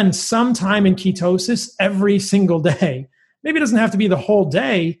to spend some time in ketosis every single day. Maybe it doesn't have to be the whole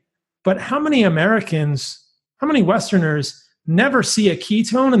day, but how many Americans, how many Westerners never see a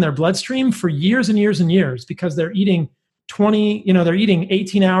ketone in their bloodstream for years and years and years, because they're eating they're eating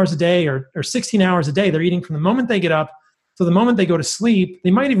 18 hours a day or 16 hours a day. They're eating from the moment they get up to the moment they go to sleep.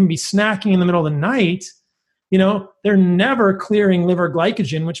 They might even be snacking in the middle of the night. They're never clearing liver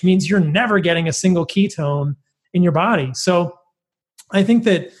glycogen, which means you're never getting a single ketone in your body. So I think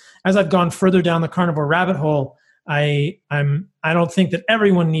that as I've gone further down the carnivore rabbit hole, I don't think that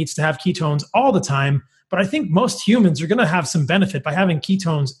everyone needs to have ketones all the time, but I think most humans are going to have some benefit by having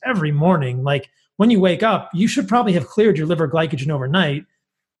ketones every morning. Like, when you wake up, you should probably have cleared your liver glycogen overnight.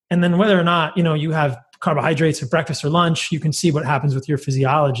 And then whether or not, you have carbohydrates at breakfast or lunch, you can see what happens with your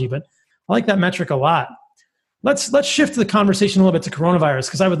physiology. But I like that metric a lot. Let's shift the conversation a little bit to coronavirus,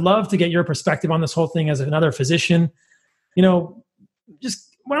 because I would love to get your perspective on this whole thing as another physician.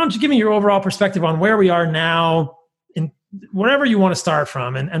 Just why don't you give me your overall perspective on where we are now, in wherever you want to start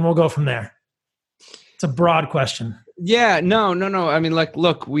from, and we'll go from there. It's a broad question. Yeah, no. I mean,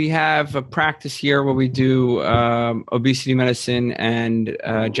 look, we have a practice here where we do obesity medicine and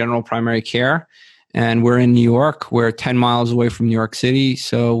general primary care. And we're in New York. We're 10 miles away from New York City.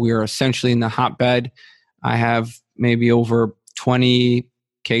 So we are essentially in the hotbed. I have maybe over 20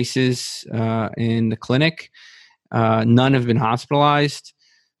 cases in the clinic. None have been hospitalized.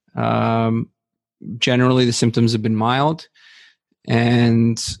 Generally, the symptoms have been mild.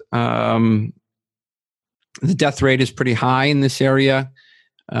 And the death rate is pretty high in this area.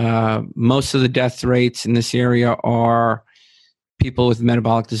 Most of the death rates in this area are people with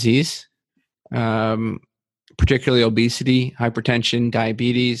metabolic disease, particularly obesity, hypertension,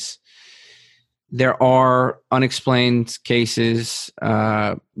 diabetes. There are unexplained cases,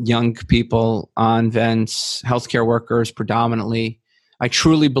 young people on vents, healthcare workers predominantly. I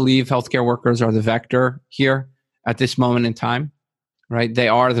truly believe healthcare workers are the vector here at this moment in time, right? They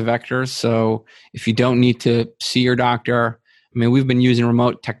are the vectors. So if you don't need to see your doctor, I mean, we've been using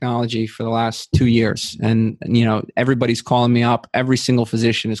remote technology for the last 2 years, and everybody's calling me up. Every single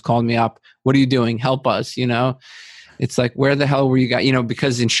physician is calling me up. What are you doing? Help us. It's like, where the hell were you guys?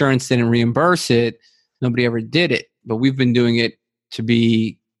 Because insurance didn't reimburse it, nobody ever did it. But we've been doing it to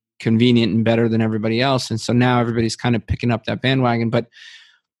be convenient and better than everybody else. And so now everybody's kind of picking up that bandwagon. But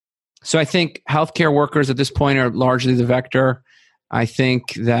so I think healthcare workers at this point are largely the vector. I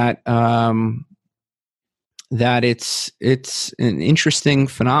think that that it's an interesting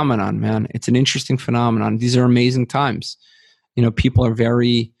phenomenon, man. It's an interesting phenomenon. These are amazing times. People are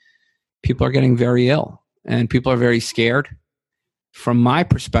getting very ill, and people are very scared. From my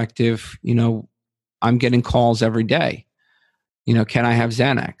perspective, I'm getting calls every day. Can I have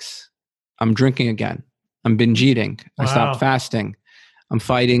Xanax? I'm drinking again. I'm binge eating. I stopped fasting. I'm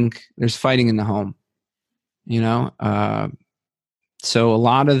fighting. There's fighting in the home. So a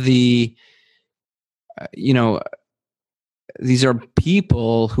lot of the, these are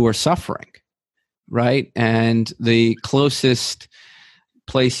people who are suffering, right? And the closest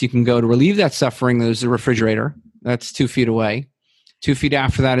place you can go to relieve that suffering, there's a refrigerator. That's 2 feet away. 2 feet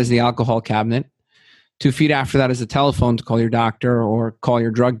after that is the alcohol cabinet. 2 feet after that is a telephone to call your doctor or call your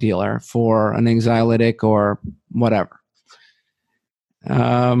drug dealer for an anxiolytic or whatever.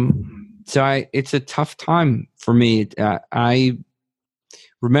 It's a tough time for me. I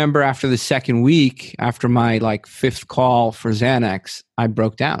remember after the second week, after my 5th call for Xanax, I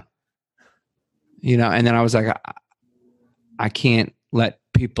broke down. And then I was like, I can't let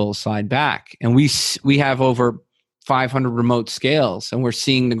people slide back. And we have over 500 remote scales, and we're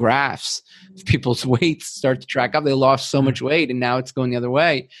seeing the graphs of people's weights start to track up. They lost so much weight, and now it's going the other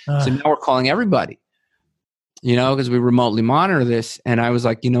way. So now we're calling everybody, because we remotely monitor this. And I was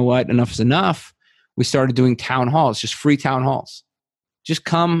like, you know what? Enough is enough. We started doing town halls, just free town halls. Just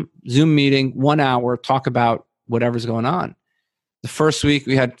come, Zoom meeting, 1 hour, talk about whatever's going on. The first week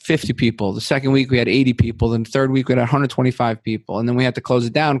we had 50 people. The second week we had 80 people. Then the third week we had 125 people. And then we had to close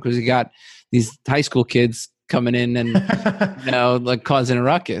it down because we got these high school kids coming in and causing a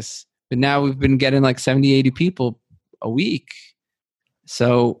ruckus. But now we've been getting 70, 80 people a week.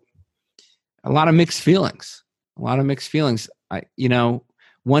 So a lot of mixed feelings. One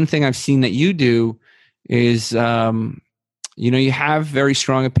thing I've seen that you do is, you have very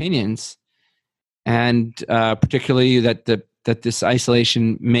strong opinions, and particularly that this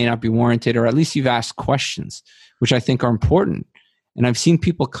isolation may not be warranted, or at least you've asked questions, which I think are important. And I've seen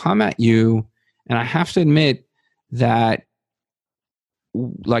people come at you, and I have to admit that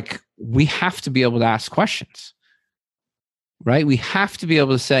we have to be able to ask questions, right? We have to be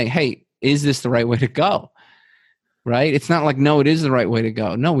able to say, hey, is this the right way to go? Right? It's not no, it is the right way to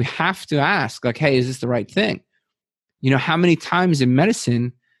go. No, we have to ask hey, is this the right thing? How many times in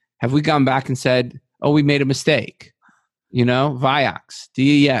medicine have we gone back and said, oh, we made a mistake? Vioxx,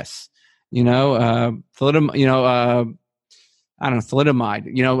 DES,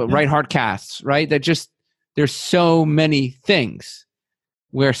 thalidomide, right heart casts, right? There's so many things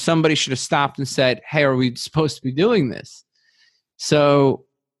where somebody should have stopped and said, hey, are we supposed to be doing this? So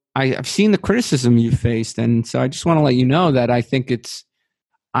I've seen the criticism you faced. And so I just want to let you know that I think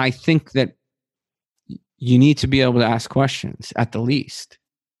that you need to be able to ask questions at the least.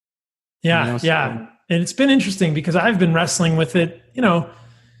 Yeah. And it's been interesting because I've been wrestling with it,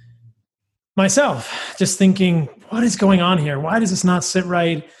 myself, just thinking, what is going on here? Why does this not sit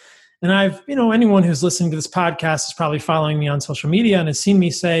right? And I've, anyone who's listening to this podcast is probably following me on social media and has seen me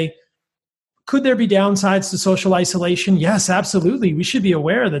say, could there be downsides to social isolation? Yes, absolutely. We should be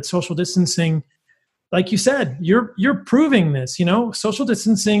aware that social distancing, like you said, you're proving this, social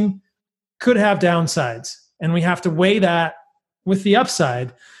distancing could have downsides, and we have to weigh that with the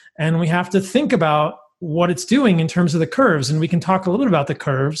upside, and we have to think about what it's doing in terms of the curves. And we can talk a little bit about the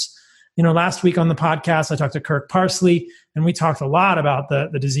curves. Last week on the podcast, I talked to Kirk Parsley, and we talked a lot about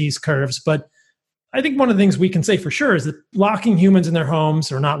the disease curves. But I think one of the things we can say for sure is that locking humans in their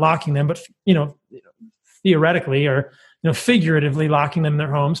homes, or not locking them, but theoretically or figuratively locking them in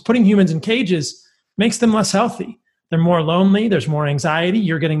their homes, putting humans in cages makes them less healthy. They're more lonely. There's more anxiety.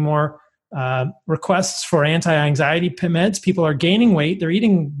 You're getting more requests for anti-anxiety meds. People are gaining weight. They're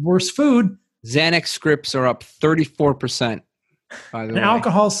eating worse food. Xanax scripts are up 34%, by the way. And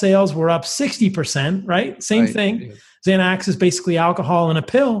alcohol sales were up 60%, right? Same thing. Yeah. Xanax is basically alcohol in a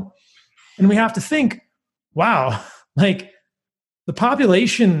pill. And we have to think, wow, like the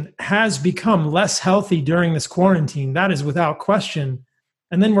population has become less healthy during this quarantine. That is without question.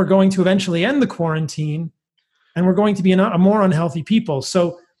 And then we're going to eventually end the quarantine and we're going to be a more unhealthy people.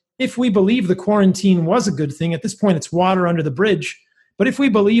 So if we believe the quarantine was a good thing, at this point it's water under the bridge. But if we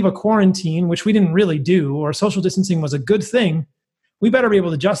believe a quarantine, which we didn't really do, or social distancing was a good thing, we better be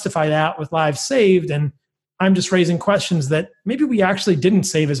able to justify that with lives saved. And I'm just raising questions that maybe we actually didn't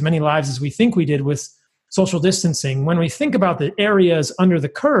save as many lives as we think we did with social distancing. When we think about the areas under the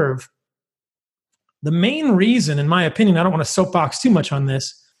curve, the main reason, in my opinion, I don't want to soapbox too much on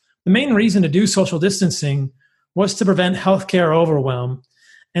this, the main reason to do social distancing was to prevent healthcare overwhelm.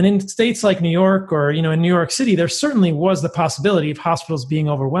 And in states like New York or, in New York City, there certainly was the possibility of hospitals being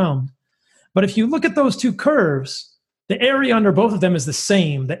overwhelmed. But if you look at those two curves, the area under both of them is the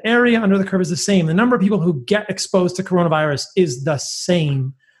same. The area under the curve is the same. The number of people who get exposed to coronavirus is the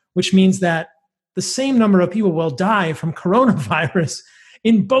same, which means that the same number of people will die from coronavirus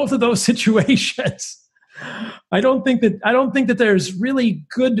in both of those situations. I don't think that there's really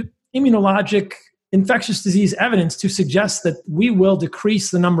good immunologic infectious disease evidence to suggest that we will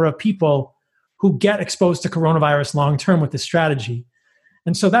decrease the number of people who get exposed to coronavirus long-term with this strategy.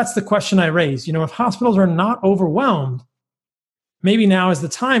 And so that's the question I raised. If hospitals are not overwhelmed, maybe now is the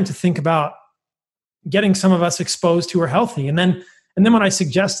time to think about getting some of us exposed who are healthy. And then when I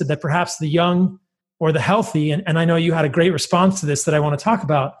suggested that perhaps the young or the healthy, and I know you had a great response to this that I want to talk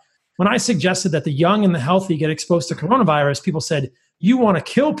about, when I suggested that the young and the healthy get exposed to coronavirus, people said, you want to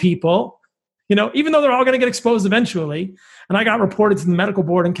kill people, even though they're all going to get exposed eventually. And I got reported to the medical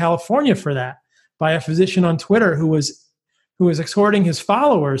board in California for that by a physician on Twitter who was exhorting his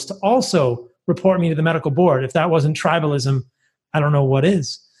followers to also report me to the medical board. If that wasn't tribalism, I don't know what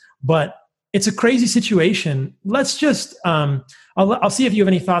is. But it's a crazy situation. Let's just, I'll see if you have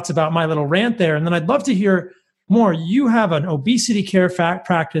any thoughts about my little rant there. And then I'd love to hear more. You have an obesity care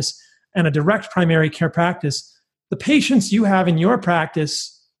practice and a direct primary care practice. The patients you have in your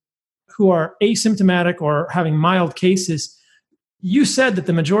practice who are asymptomatic or having mild cases, you said that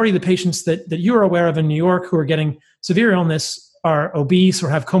the majority of the patients that you're aware of in New York who are getting severe illness are obese or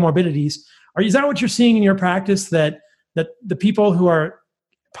have comorbidities. Is that what you're seeing in your practice, that the people who are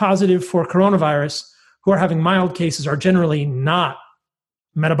positive for coronavirus who are having mild cases are generally not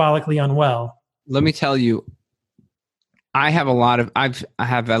metabolically unwell? Let me tell you, I have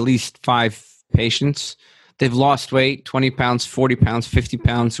at least 5 patients. They've lost weight, 20 pounds, 40 pounds, 50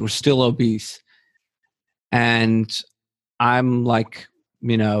 pounds. We're still obese. And I'm like,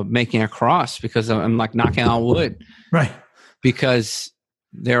 making a cross because I'm like knocking on wood. Right. Because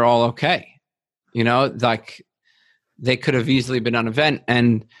they're all okay. Like they could have easily been on an event.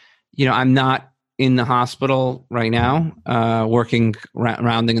 And, I'm not in the hospital right now, working,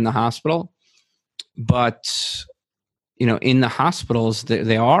 rounding in the hospital. But, in the hospitals,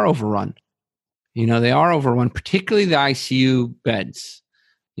 they are overrun. They are overrun, particularly the ICU beds.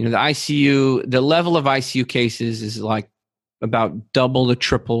 The level of ICU cases is like about double to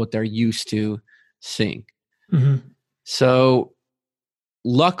triple what they're used to seeing. Mm-hmm. So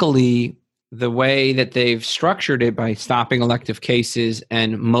luckily, the way that they've structured it by stopping elective cases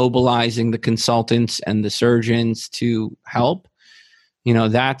and mobilizing the consultants and the surgeons to help,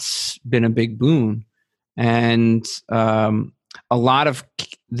 that's been a big boon. And a lot of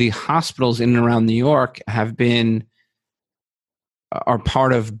the hospitals in and around New York are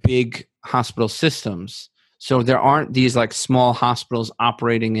part of big hospital systems. So there aren't these like small hospitals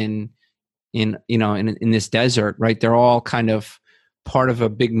operating in this desert, right? They're all kind of part of a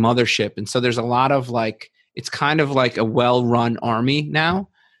big mothership. And so there's a lot of it's kind of like a well-run army now.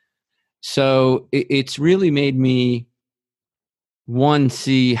 So it's really made me, one,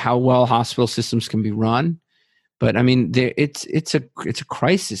 see how well hospital systems can be run. But I mean, it's a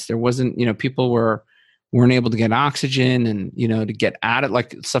crisis. There wasn't, people weren't able to get oxygen and, to get at it.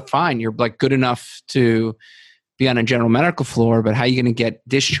 Like, it's fine. You're like good enough to be on a general medical floor, but how are you going to get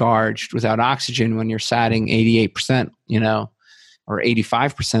discharged without oxygen when you're satting 88%, or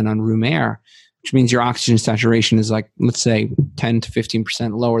 85% on room air, which means your oxygen saturation is like, let's say 10 to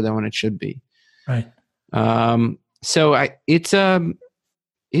 15% lower than what it should be. Right. So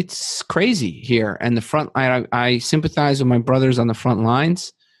it's crazy here. And I sympathize with my brothers on the front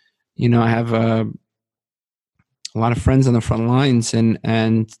lines. I have a lot of friends on the front lines,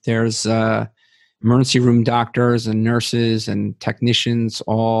 and there's emergency room doctors and nurses and technicians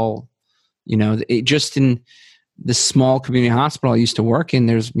all Just in the small community hospital I used to work in,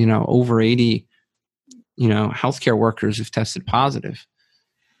 there's, over 80, healthcare workers who've tested positive,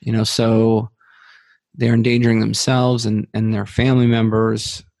 so they're endangering themselves and their family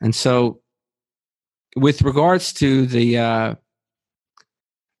members. And so with regards to the, I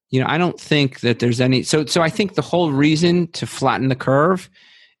don't think that there's any, so I think the whole reason to flatten the curve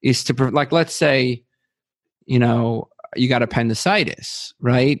is to, like, let's say, you got appendicitis,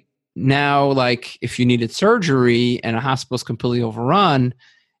 right? Now, like, if you needed surgery and a hospital's completely overrun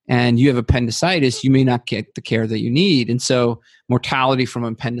and you have appendicitis, you may not get the care that you need. And so mortality from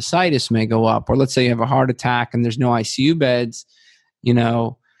appendicitis may go up. Or let's say you have a heart attack and there's no ICU beds,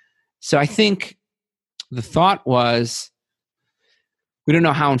 So I think the thought was, we don't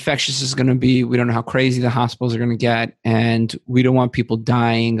know how infectious this is going to be. We don't know how crazy the hospitals are going to get. And we don't want people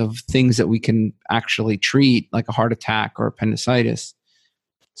dying of things that we can actually treat, like a heart attack or appendicitis.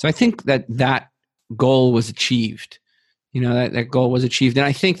 So I think that goal was achieved. That goal was achieved. And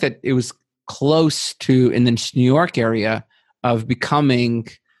I think that it was close to, in the New York area, of becoming,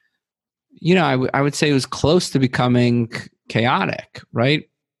 I would say it was close to becoming chaotic, right?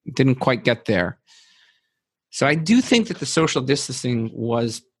 It didn't quite get there. So I do think that the social distancing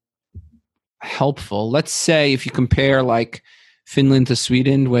was helpful. Let's say if you compare like Finland to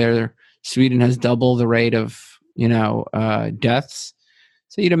Sweden, where Sweden has double the rate of, deaths.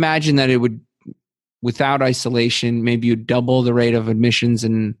 So you'd imagine that it would, without isolation, maybe you'd double the rate of admissions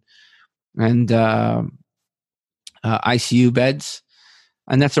and ICU beds.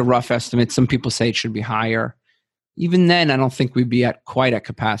 And that's a rough estimate. Some people say it should be higher. Even then, I don't think we'd be quite at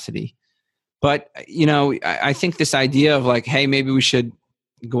capacity. But, I think this idea of like, hey, maybe we should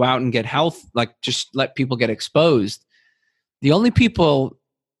go out and get health, like just let people get exposed. The only people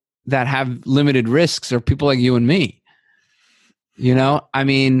that have limited risks are people like you and me.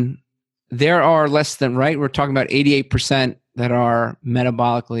 There are less than, right? We're talking about 88% that are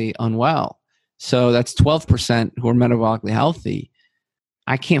metabolically unwell. So that's 12% who are metabolically healthy.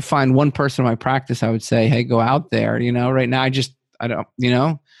 I can't find one person in my practice I would say, hey, go out there. Right now I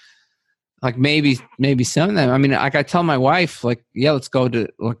don't, like maybe some of them. Like I tell my wife, like, yeah, let's go to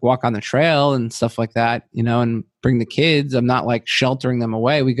like walk on the trail and stuff like that, and bring the kids. I'm not like sheltering them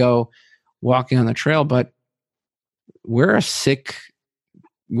away. We go walking on the trail, but we're a sick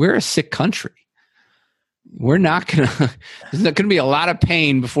country. We're not there's not gonna be a lot of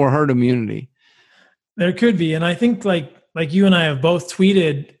pain before herd immunity. There could be. And I think like you and I have both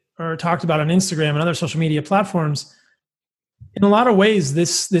tweeted or talked about on Instagram and other social media platforms, in a lot of ways,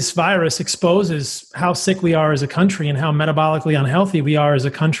 this virus exposes how sick we are as a country and how metabolically unhealthy we are as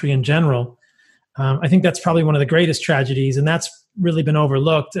a country in general. I think that's probably one of the greatest tragedies, and that's really been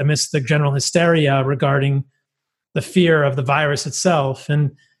overlooked amidst the general hysteria regarding the fear of the virus itself.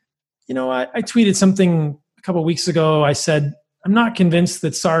 And, I tweeted something a couple of weeks ago. I said, I'm not convinced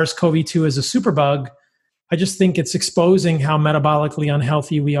that SARS-CoV-2 is a superbug. I just think it's exposing how metabolically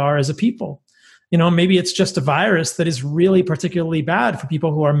unhealthy we are as a people. Maybe it's just a virus that is really particularly bad for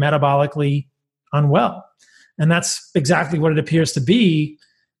people who are metabolically unwell. And that's exactly what it appears to be.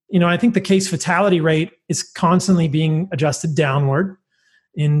 I think the case fatality rate is constantly being adjusted downward.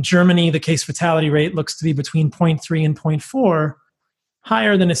 In Germany, the case fatality rate looks to be between 0.3 and 0.4,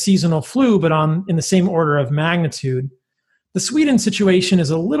 higher than a seasonal flu, but in the same order of magnitude. The Sweden situation is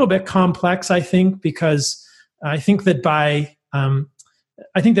a little bit complex, I think, because I think that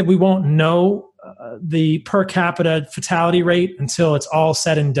we won't know the per capita fatality rate until it's all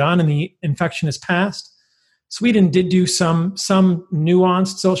said and done and the infection is passed. Sweden did do some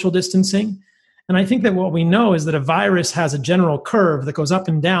nuanced social distancing. And I think that what we know is that a virus has a general curve that goes up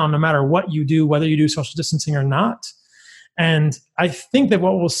and down no matter what you do, whether you do social distancing or not. And I think that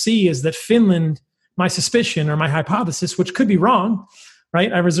what we'll see is that Finland, my suspicion or my hypothesis, which could be wrong,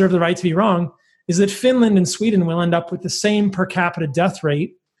 right? I reserve the right to be wrong, is that Finland and Sweden will end up with the same per capita death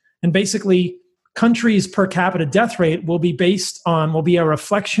rate. And basically, countries' per capita death rate will be a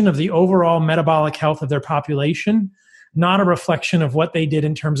reflection of the overall metabolic health of their population, not a reflection of what they did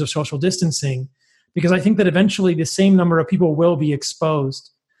in terms of social distancing. Because I think that eventually the same number of people will be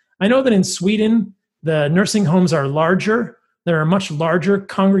exposed. I know that in Sweden, the nursing homes are larger. There are much larger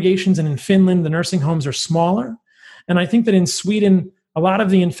congregations, and in Finland, the nursing homes are smaller. And I think that in Sweden, a lot of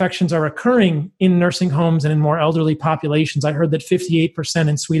the infections are occurring in nursing homes and in more elderly populations. I heard that 58%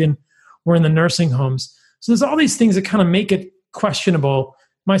 in Sweden were in the nursing homes. So there's all these things that kind of make it questionable.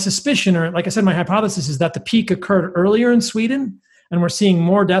 My suspicion, or like I said, my hypothesis is that the peak occurred earlier in Sweden, and we're seeing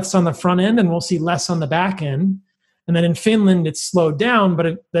more deaths on the front end, and we'll see less on the back end. And then in Finland, it's slowed down,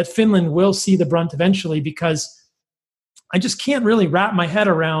 but that Finland will see the brunt eventually, because I just can't really wrap my head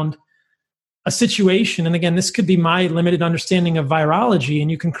around a situation, and again, this could be my limited understanding of virology, and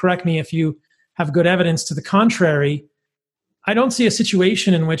you can correct me if you have good evidence to the contrary. I don't see a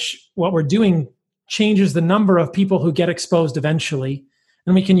situation in which what we're doing changes the number of people who get exposed eventually.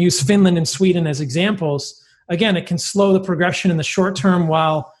 And we can use Finland and Sweden as examples. Again, it can slow the progression in the short term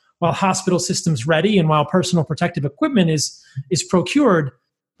while hospital systems ready and while personal protective equipment is procured.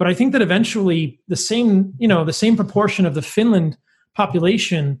 But I think that eventually the same proportion of the Finland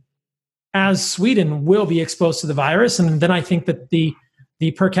population as Sweden will be exposed to the virus. And then I think that the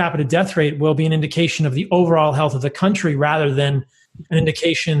per capita death rate will be an indication of the overall health of the country rather than an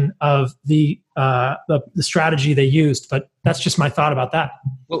indication of the strategy they used. But that's just my thought about that.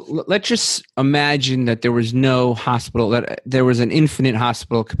 Well, let's just imagine that there was no hospital, that there was an infinite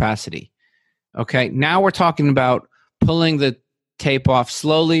hospital capacity. Okay, now we're talking about pulling the tape off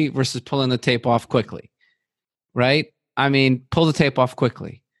slowly versus pulling the tape off quickly, right? I mean, pull the tape off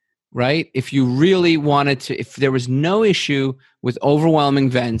quickly, right? If you really wanted to, if there was no issue with overwhelming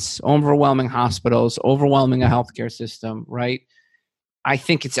vents, overwhelming hospitals, overwhelming a healthcare system, right? I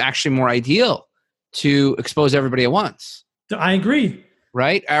think it's actually more ideal to expose everybody at once. I agree.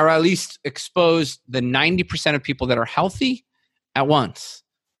 Right? Or at least expose the 90% of people that are healthy at once,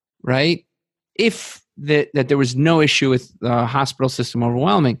 right? If that there was no issue with the hospital system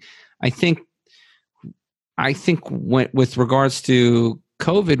overwhelming, I think with regards to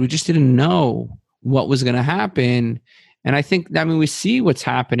COVID, we just didn't know what was going to happen. And I think, we see what's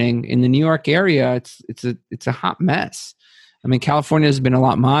happening in the New York area. It's a hot mess. I mean, California has been a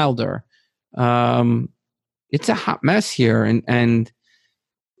lot milder. It's a hot mess here. And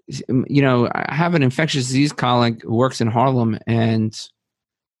I have an infectious disease colleague who works in Harlem, and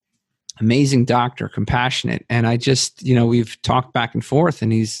amazing doctor, compassionate. And I just, we've talked back and forth,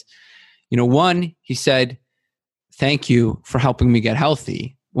 and he's, he said, thank you for helping me get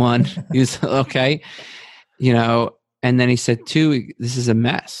healthy. One, he was okay, and then he said, two, this is a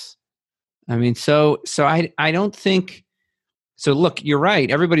mess. I mean, so I don't think, so look, you're right.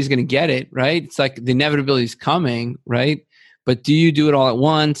 Everybody's going to get it, right? It's like the inevitability is coming, right? But do you do it all at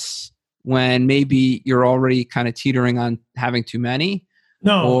once when maybe you're already kind of teetering on having too many?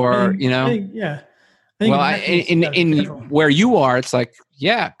 No. Or, I think well, in where you are, it's like,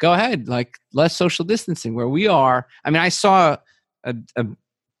 yeah, go ahead. Like less social distancing. Where we are, I mean, I saw a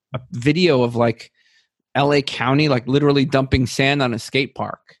video of like LA County, like literally dumping sand on a skate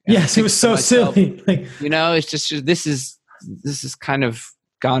park. And yes, it was so silly. It's just, this is kind of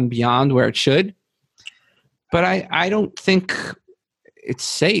gone beyond where it should. But I don't think it's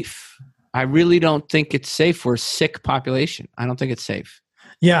safe. I really don't think it's safe for a sick population. I don't think it's safe.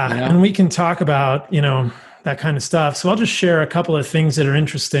 Yeah, and we can talk about, that kind of stuff. So I'll just share a couple of things that are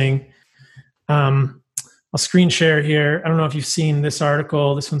interesting. I'll screen share here. I don't know if you've seen this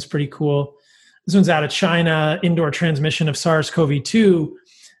article. This one's pretty cool. This one's out of China, indoor transmission of SARS-CoV-2.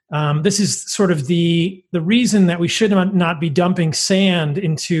 This is sort of the reason that we should not be dumping sand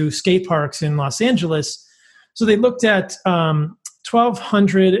into skate parks in Los Angeles. So they looked at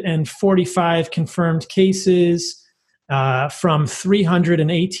 1,245 confirmed cases from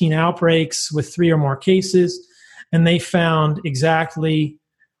 318 outbreaks with 3 or more cases, and they found exactly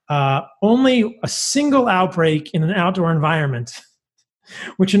only a single outbreak in an outdoor environment,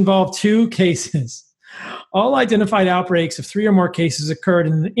 which involved 2 cases. All identified outbreaks of 3 or more cases occurred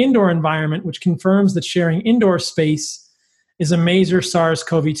in an indoor environment, which confirms that sharing indoor space is a major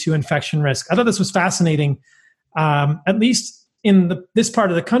SARS-CoV-2 infection risk. I thought this was fascinating. At least in this part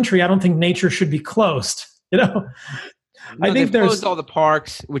of the country, I don't think nature should be closed. No, I think there's closed all the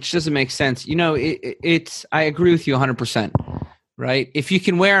parks, which doesn't make sense. It's. I agree with you 100%. Right? If you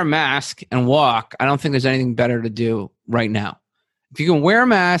can wear a mask and walk, I don't think there's anything better to do right now. If you can wear a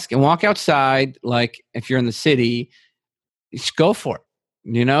mask and walk outside, like if you're in the city, just go for it.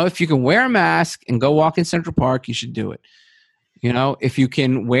 If you can wear a mask and go walk in Central Park, you should do it. If you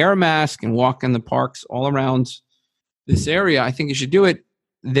can wear a mask and walk in the parks all around this area, I think you should do it.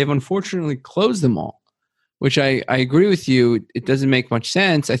 They've unfortunately closed them all, which I agree with you. It doesn't make much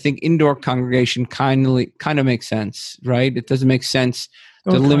sense. I think indoor congregation kind of makes sense, right? It doesn't make sense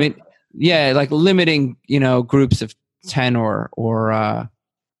to limit, like limiting, groups of 10 or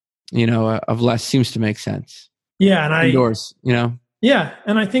of less seems to make sense. Yeah, and indoors, Yeah,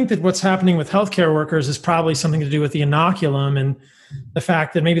 and I think that what's happening with healthcare workers is probably something to do with the inoculum and the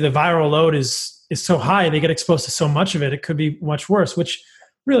fact that maybe the viral load is so high, they get exposed to so much of it. It could be much worse, which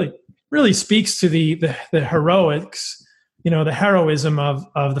really speaks to the heroics, the heroism of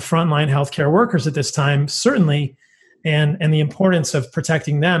the frontline healthcare workers at this time, certainly, and the importance of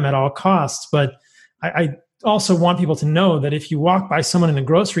protecting them at all costs. But I also want people to know that if you walk by someone in a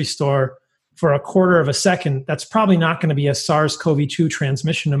grocery store for a quarter of a second, that's probably not going to be a SARS-CoV-2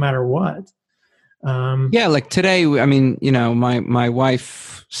 transmission no matter what. Yeah, like today, I mean, my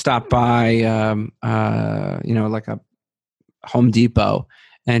wife stopped by, like a Home Depot,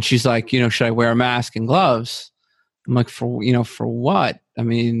 and she's like, should I wear a mask and gloves? I'm like, for what? I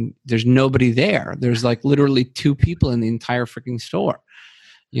mean, there's nobody there. There's like literally 2 people in the entire freaking store,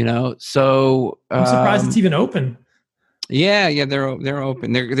 so. I'm surprised it's even open. Yeah, they're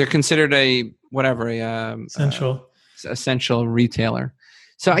open. They're considered essential retailer.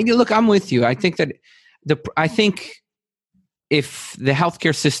 So I'm with you. I think that if the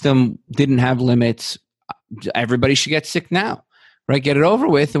healthcare system didn't have limits, everybody should get sick now, right? Get it over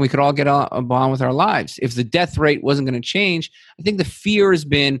with, and we could all get on with our lives. If the death rate wasn't going to change, I think the fear has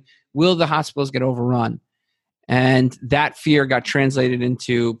been, will the hospitals get overrun? And that fear got translated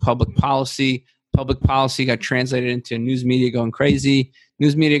into public policy. Public policy got translated into news media going crazy.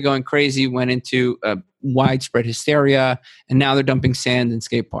 News media going crazy went into widespread hysteria, and now they're dumping sand in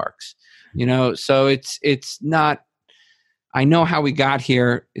skate parks. So it's not. I know how we got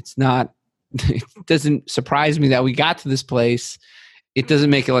here. It's not. It doesn't surprise me that we got to this place. It doesn't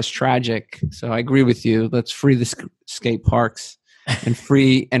make it less tragic. So I agree with you. Let's free the skate parks and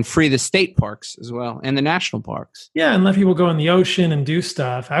free the state parks as well, and the national parks. Yeah, and let people go in the ocean and do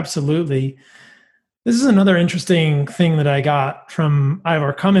stuff. Absolutely. This is another interesting thing that I got from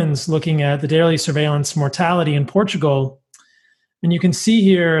Ivor Cummins looking at the daily surveillance mortality in Portugal. And you can see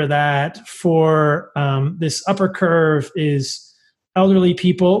here that for this upper curve is elderly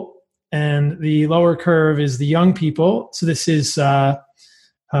people, and the lower curve is the young people. So this is, they're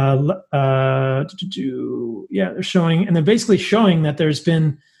showing, and they're basically showing that there's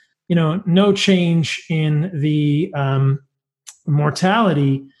been, no change in the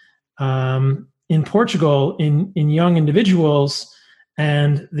mortality in Portugal in young individuals,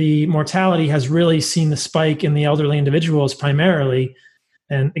 and the mortality has really seen the spike in the elderly individuals primarily.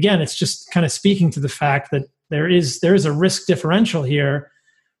 And again, it's just kind of speaking to the fact that there is a risk differential here.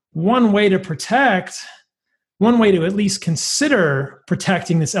 One way to at least consider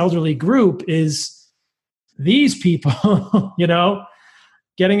protecting this elderly group is these people,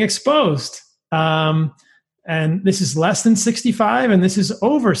 getting exposed. And this is less than 65, and this is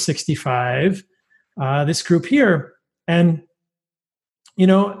over 65, this group here. And,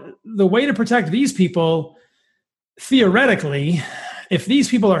 the way to protect these people, theoretically, if these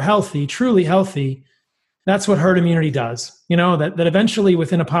people are healthy, truly healthy, that's what herd immunity does. That eventually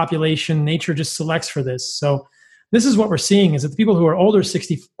within a population, nature just selects for this. So this is what we're seeing, is that the people who are older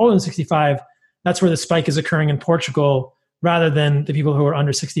than 65, that's where the spike is occurring in Portugal, rather than the people who are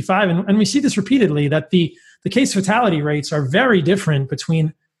under 65. And we see this repeatedly, that the case fatality rates are very different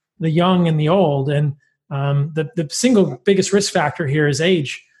between the young and the old. And the single biggest risk factor here is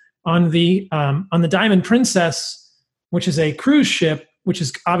age. On the Diamond Princess, which is a cruise ship, which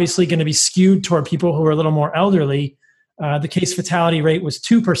is obviously going to be skewed toward people who are a little more elderly, the case fatality rate was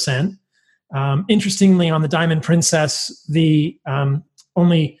 2%. Interestingly, on the Diamond Princess,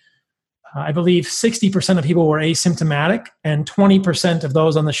 only I believe 60% of people were asymptomatic, and 20% of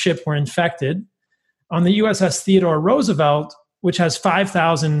those on the ship were infected. On the USS Theodore Roosevelt, which has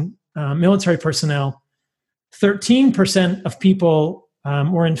 5,000 military personnel, 13% of people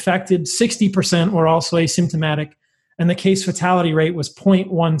were infected, 60% were also asymptomatic, and the case fatality rate was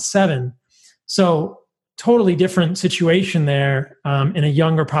 0.17. So totally different situation there in a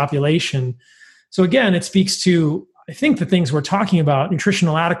younger population. So again, it speaks to, I think, the things we're talking about: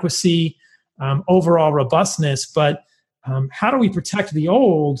 nutritional adequacy, overall robustness, but how do we protect the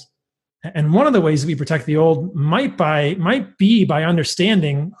old? And one of the ways that we protect the old might be by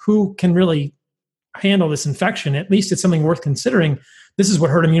understanding who can really handle this infection. At least it's something worth considering. This is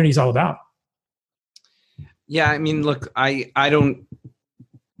what herd immunity is all about. Yeah, I mean, look, I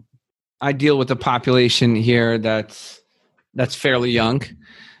deal with a population here that's fairly young.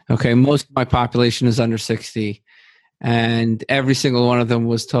 Okay, most of my population is under 60, and every single one of them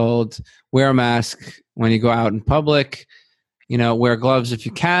was told, wear a mask when you go out in public, wear gloves if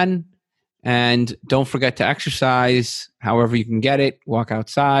you can, and don't forget to exercise however you can get it, walk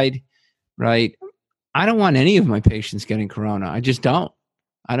outside, right? I don't want any of my patients getting corona. I just don't.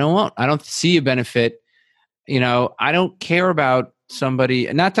 I don't see a benefit. I don't care about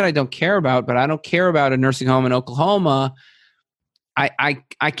somebody, not that I don't care about, but I don't care about a nursing home in Oklahoma. I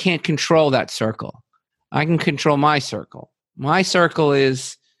can't control that circle. I can control my circle. My circle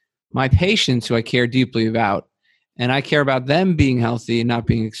is my patients who I care deeply about, and I care about them being healthy and not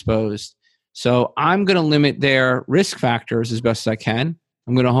being exposed. So I'm going to limit their risk factors as best as I can.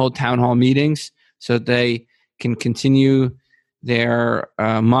 I'm going to hold town hall meetings so that they can continue their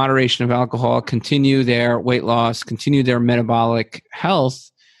moderation of alcohol, continue their weight loss, continue their metabolic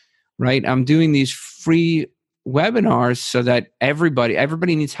health, right? I'm doing these free webinars so that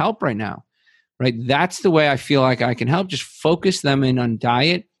everybody needs help right now, right? That's the way I feel like I can help. Just focus them in on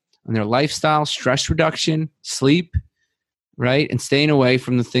diet, on their lifestyle, stress reduction, sleep, right? And staying away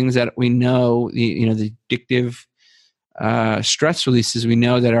from the things that we know, the addictive stress releases we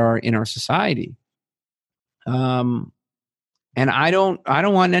know that are in our society. And I don't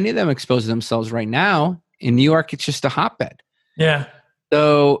want any of them exposing themselves right now. In New York, it's just a hotbed. Yeah.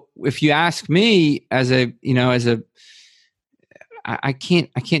 So if you ask me I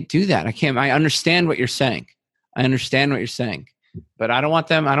can't do that. I understand what you're saying. But I don't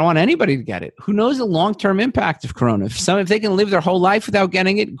want anybody to get it. Who knows the long-term impact of Corona? If they can live their whole life without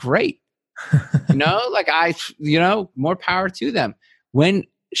getting it, great. More power to them. When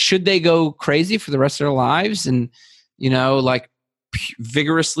should they go crazy for the rest of their lives and,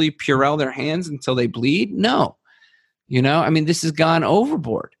 vigorously Purell their hands until they bleed? No. This has gone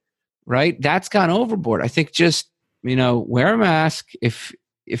overboard, right? That's gone overboard. I think just, wear a mask if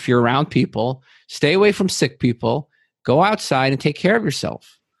you're around people, stay away from sick people, go outside and take care of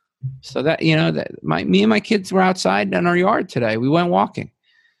yourself. So that, me and my kids were outside in our yard today. We went walking,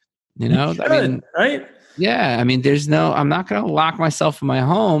 right? Yeah. I'm not going to lock myself in my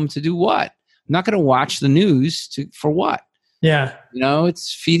home to do what? I'm not going to watch the news for what? Yeah.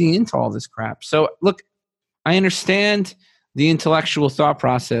 It's feeding into all this crap. So look, I understand the intellectual thought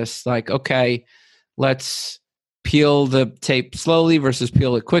process. Like, okay, let's peel the tape slowly versus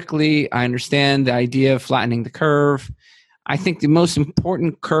peel it quickly. I understand the idea of flattening the curve. I think the most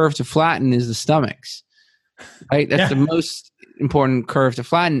important curve to flatten is the stomachs, right? That's the most important curve to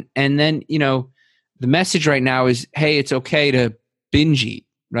flatten. And then, the message right now is, hey, it's okay to binge eat,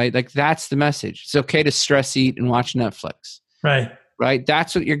 right? Like that's the message. It's okay to stress eat and watch Netflix. Right.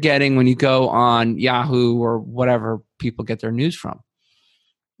 That's what you're getting when you go on Yahoo or whatever people get their news from.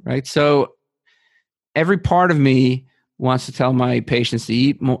 Right. So every part of me wants to tell my patients to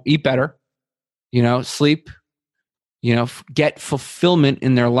eat better, sleep, get fulfillment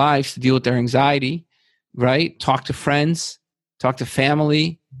in their lives to deal with their anxiety, right? Talk to friends, talk to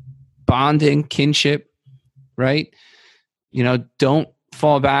family, bonding, kinship, right? Don't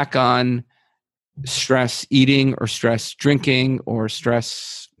fall back on stress eating or stress drinking or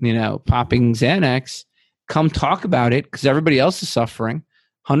stress, popping Xanax. Come talk about it because everybody else is suffering.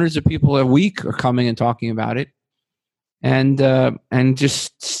 Hundreds of people a week are coming and talking about it, and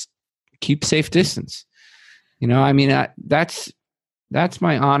just keep safe distance. That's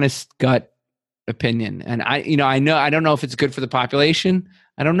my honest gut opinion. And I don't know if it's good for the population.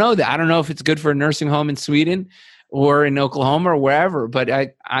 I don't know that. I don't know if it's good for a nursing home in Sweden or in Oklahoma or wherever, but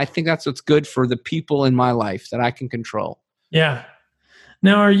I think that's what's good for the people in my life that I can control. Yeah.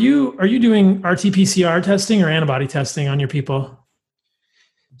 Now, are you doing RT-PCR testing or antibody testing on your people?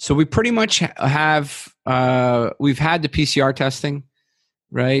 So we pretty much have, we've had the PCR testing,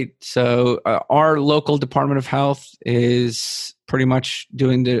 right? So our local Department of Health is pretty much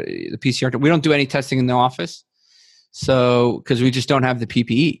doing the PCR. We don't do any testing in the office. So, because we just don't have the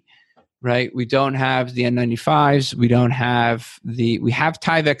PPE, right? We don't have the N95s. We have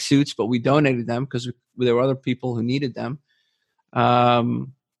Tyvek suits, but we donated them because there were other people who needed them.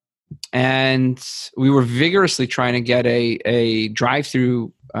 And we were vigorously trying to get a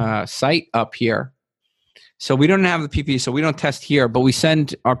drive-through site up here. So we don't have the PPE, so we don't test here, but we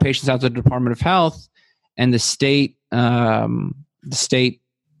send our patients out to the Department of Health and the state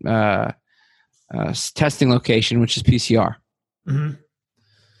testing location, which is PCR. Mm-hmm.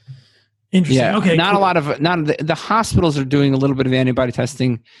 Interesting. Yeah, okay. Not the hospitals are doing a little bit of antibody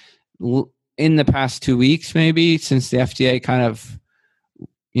testing in the past 2 weeks, maybe since the FDA kind of,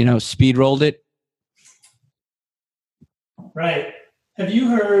 speed rolled it. Right. Have you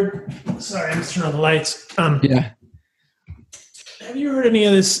heard? Sorry, I'm just turning on the lights. Yeah. Have you heard any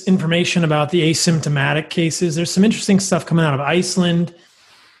of this information about the asymptomatic cases? There's some interesting stuff coming out of Iceland.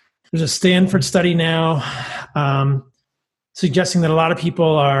 There's a Stanford study now suggesting that a lot of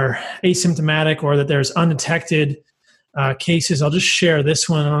people are asymptomatic or that there's undetected cases. I'll just share this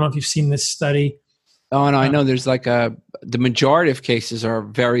one. I don't know if you've seen this study. Oh, no, I know there's the majority of cases are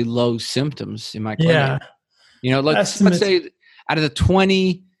very low symptoms in my clinic. Yeah. Let's say out of the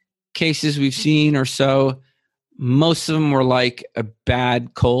 20 cases we've seen or so, most of them were like a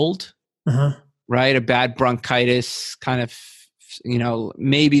bad cold, right? A bad bronchitis kind of,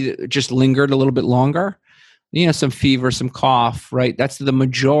 maybe just lingered a little bit longer, some fever, some cough, right? That's the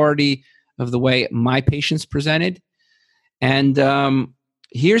majority of the way my patients presented. And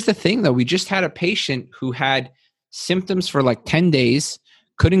here's the thing though, we just had a patient who had symptoms for like 10 days,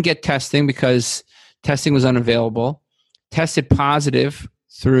 couldn't get testing because testing was unavailable, tested positive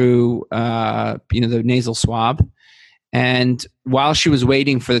through the nasal swab. And while she was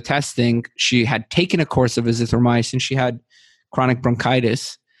waiting for the testing, she had taken a course of azithromycin. She had chronic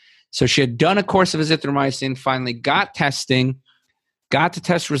bronchitis. So she had done a course of azithromycin, finally got testing, got the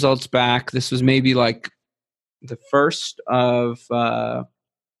test results back. This was maybe like the 1st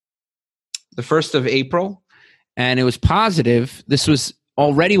of April, and it was positive. This was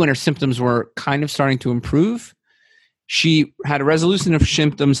already when her symptoms were kind of starting to improve. She had a resolution of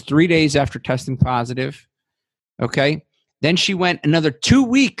symptoms 3 days after testing positive. Okay. Then she went another 2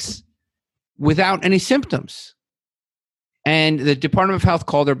 weeks without any symptoms. And the Department of Health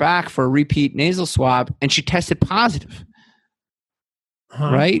called her back for a repeat nasal swab, and she tested positive.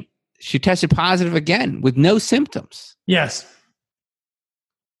 Right? She tested positive again with no symptoms. Yes.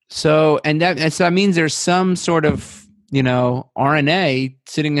 So that means there's some sort of, RNA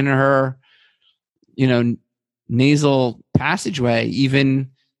sitting in her, nasal passageway,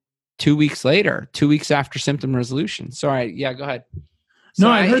 even 2 weeks later, 2 weeks after symptom resolution. Sorry. Yeah, go ahead. No,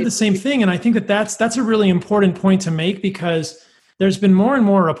 I heard the same thing. And I think that's a really important point to make, because there's been more and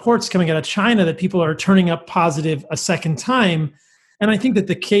more reports coming out of China that people are turning up positive a second time. And I think that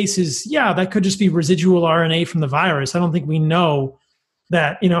the case is, that could just be residual RNA from the virus. I don't think we know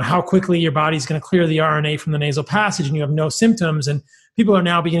that, how quickly your body's going to clear the RNA from the nasal passage and you have no symptoms. And people are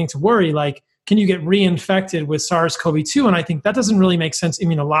now beginning to worry, like, can you get reinfected with SARS-CoV-2? And I think that doesn't really make sense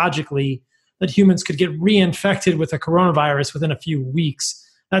immunologically, that humans could get reinfected with a coronavirus within a few weeks.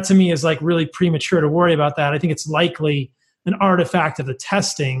 That to me is like really premature to worry about that. I think it's likely an artifact of the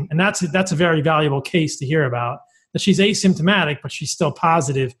testing. And that's a very valuable case to hear about, that she's asymptomatic, but she's still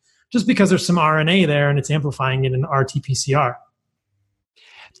positive just because there's some RNA there and it's amplifying it in the RT-PCR.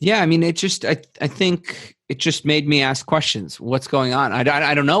 Yeah, I mean, I think it just made me ask questions. What's going on?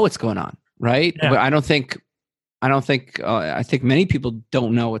 I don't know what's going on, right? Yeah. But I think many people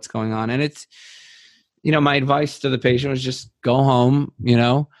don't know what's going on. And it's, my advice to the patient was just go home,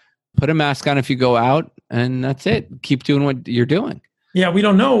 put a mask on if you go out, and that's it. Keep doing what you're doing. Yeah, we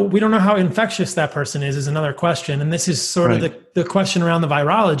don't know. We don't know how infectious that person is another question. And this is sort of the question around the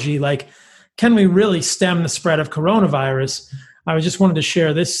virology. Like, can we really stem the spread of coronavirus? I just wanted to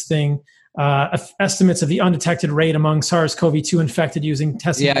share this thing. Estimates of the undetected rate among SARS-CoV-2 infected using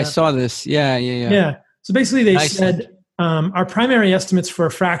testing. Yeah, I saw this. Yeah. So basically they said our primary estimates for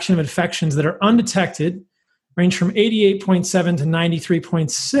a fraction of infections that are undetected range from 88.7 to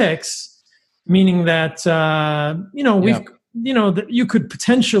 93.6, meaning that, that you could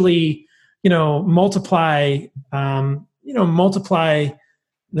potentially, multiply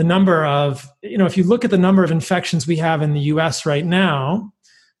the number of, if you look at the number of infections we have in the US right now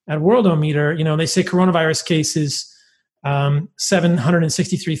at Worldometer, they say coronavirus cases,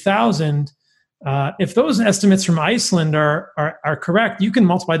 763,000. If those estimates from Iceland are correct, you can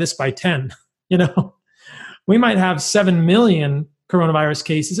multiply this by 10. We might have 7 million coronavirus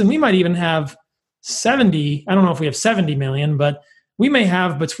cases, and we might even have 70. I don't know if we have 70 million, but we may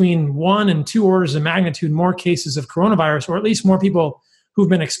have between 1 and 2 orders of magnitude more cases of coronavirus, or at least more people who've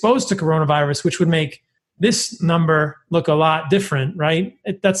been exposed to coronavirus, which would make this number look a lot different, right?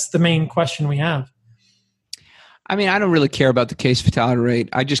 That's the main question we have. I mean, I don't really care about the case fatality rate.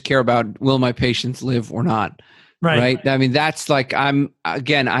 I just care about, will my patients live or not? Right. I mean, that's like, I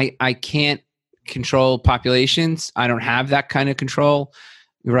can't control populations. I don't have that kind of control,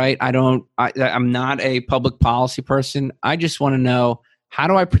 right? I'm not a public policy person. I just want to know, how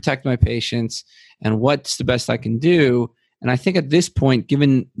do I protect my patients and what's the best I can do? And I think at this point,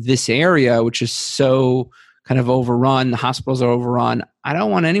 given this area, which is so kind of overrun, the hospitals are overrun, I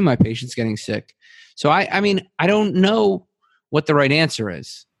don't want any of my patients getting sick. So I mean, I don't know what the right answer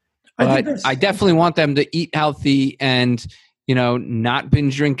is, but I definitely want them to eat healthy and, not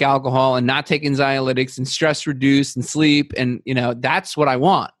binge drink alcohol and not take anxiolytics and stress reduce and sleep. And, that's what I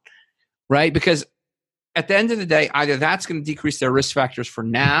want, right? Because at the end of the day, either that's going to decrease their risk factors for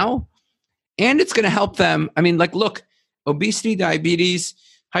now, and it's going to help them. I mean, like, look, obesity, diabetes,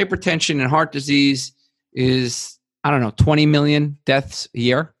 hypertension, and heart disease is, 20 million deaths a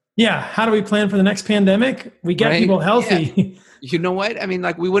year. Yeah. How do we plan for the next pandemic? We get people healthy. Yeah. You know what? I mean,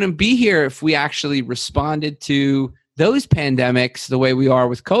 like, we wouldn't be here if we actually responded to those pandemics the way we are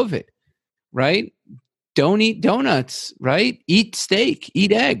with COVID, right? Don't eat donuts, right? Eat steak,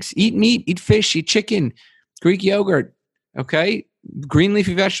 eat eggs, eat meat, eat fish, eat chicken, Greek yogurt, okay? Green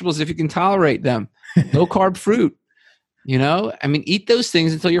leafy vegetables if you can tolerate them, low carb fruit. I mean, eat those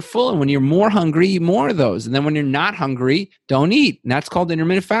things until you're full. And when you're more hungry, eat more of those. And then when you're not hungry, don't eat. And that's called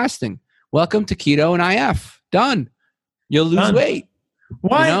intermittent fasting. Welcome to keto and IF. Done. You'll lose Done. weight.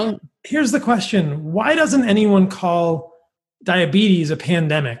 Why? You know? Here's the question. Why doesn't anyone call diabetes a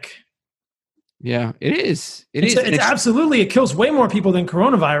pandemic? Yeah, it is. It's absolutely, it kills way more people than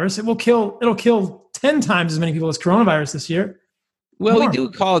coronavirus. It'll kill 10 times as many people as coronavirus this year. Well, we do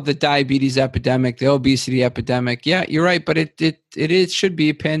call it the diabetes epidemic, the obesity epidemic. Yeah, you're right, but it should be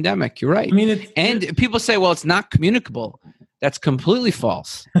a pandemic. You're right. I mean, and people say, well, it's not communicable. That's completely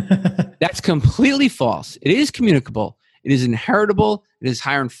false. That's completely false. It is communicable. It is inheritable. It is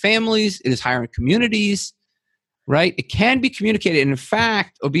higher in families. It is higher in communities, right? It can be communicated. And in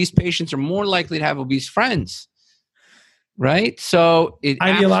fact, obese patients are more likely to have obese friends, right? So it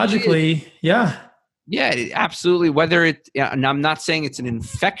ideologically, yeah. Yeah, absolutely. And I'm not saying it's an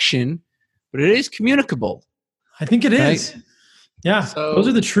infection, but it is communicable. I think it is. Right? Yeah, so, those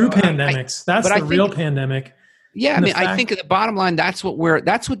are the true pandemics. That's the real pandemic. Yeah, I mean, I think at the bottom line, that's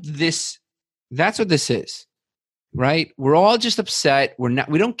what this is, right? We're all just upset. We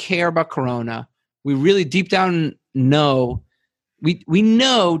don't care about Corona. We really deep down know, we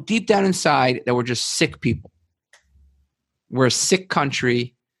know deep down inside that we're just sick people. We're a sick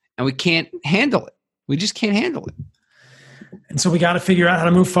country, and we can't handle it. We just can't handle it. And so we got to figure out how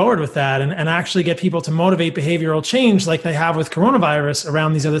to move forward with that and actually get people to motivate behavioral change like they have with coronavirus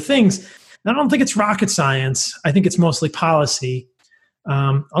around these other things. And I don't think it's rocket science. I think it's mostly policy.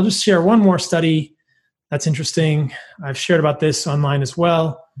 I'll just share one more study that's interesting. I've shared about this online as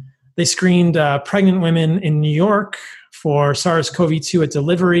well. They screened pregnant women in New York for SARS-CoV-2 at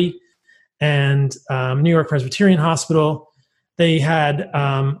delivery and New York Presbyterian Hospital. They had,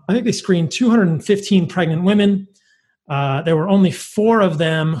 I think they screened 215 pregnant women. There were only 4 of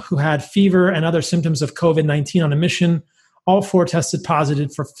them who had fever and other symptoms of COVID-19 on admission. All 4 tested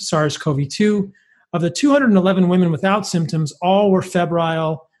positive for SARS-CoV-2. Of the 211 women without symptoms, all were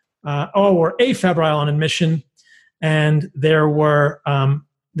afebrile on admission, and there were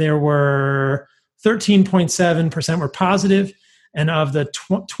 13.7% were positive, and of the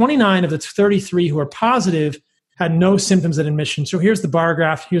 29 of the 33 who were positive had no symptoms at admission. So here's the bar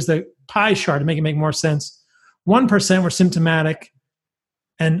graph. Here's the pie chart to make it make more sense. 1% were symptomatic,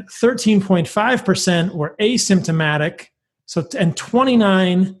 and 13.5% were asymptomatic. So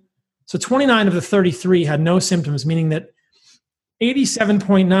 29 of the 33 had no symptoms, meaning that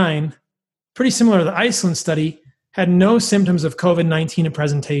 87.9, pretty similar to the Iceland study, had no symptoms of COVID-19 at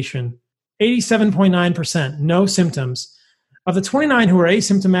presentation. 87.9%, no symptoms. Of the 29 who were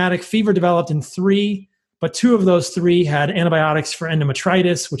asymptomatic, fever developed in 3, but 2 of those 3 had antibiotics for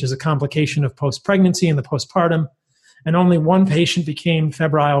endometritis, which is a complication of post-pregnancy and the postpartum. And only 1 patient became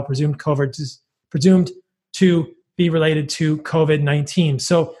febrile, presumed to be related to COVID-19.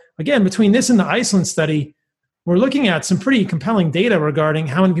 So again, between this and the Iceland study, we're looking at some pretty compelling data regarding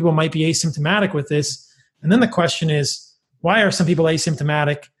how many people might be asymptomatic with this. And then the question is, why are some people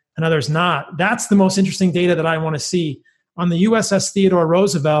asymptomatic and others not? That's the most interesting data that I want to see. On the USS Theodore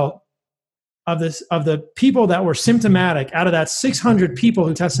Roosevelt, of the people that were symptomatic, out of that 600 people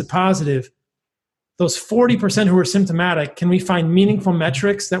who tested positive, those 40% who were symptomatic, can we find meaningful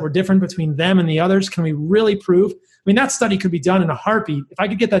metrics that were different between them and the others? Can we really prove? I mean, that study could be done in a heartbeat. If I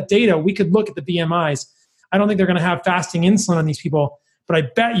could get that data, we could look at the BMIs. I don't think they're going to have fasting insulin on these people, but I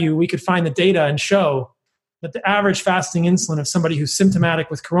bet you we could find the data and show that the average fasting insulin of somebody who's symptomatic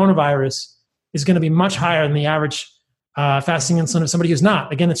with coronavirus is going to be much higher than the average fasting insulin of somebody who's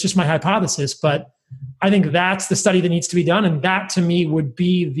not. Again, it's just my hypothesis, but I think that's the study that needs to be done, and that to me would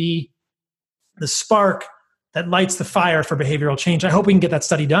be the spark that lights the fire for behavioral change. I hope we can get that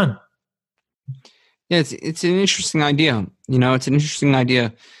study done. Yeah, it's an interesting idea. You know, it's an interesting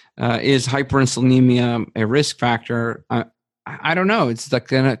idea. Is hyperinsulinemia a risk factor? I don't know. It's like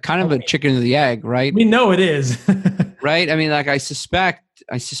kind of a chicken or the egg, right? We know it is. Right? I mean, like I suspect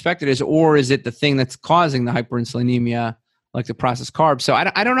it is, or is it the thing that's causing the hyperinsulinemia, like the processed carbs? So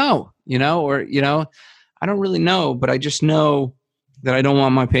I don't know, I don't really know, but I just know that I don't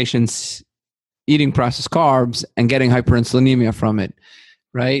want my patients eating processed carbs and getting hyperinsulinemia from it.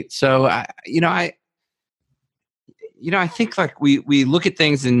 Right. So, I think like we look at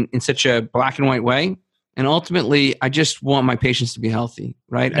things in such a black and white way. And ultimately, I just want my patients to be healthy,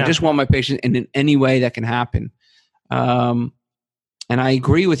 right? Yeah. I just want my patient in any way that can happen. And I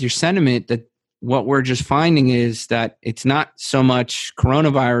agree with your sentiment that what we're just finding is that it's not so much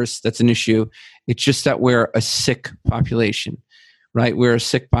coronavirus that's an issue. It's just that we're a sick population, right? We're a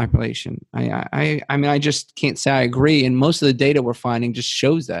sick population. I mean, I just can't say I agree. And most of the data we're finding just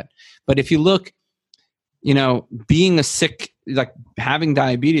shows that. But if you look, being a sick, like having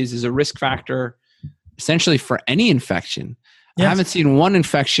diabetes is a risk factor essentially for any infection. Yes. I haven't seen one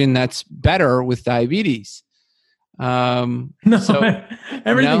infection that's better with diabetes. No, So,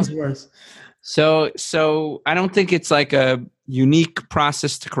 everything's worse. So I don't think it's like a unique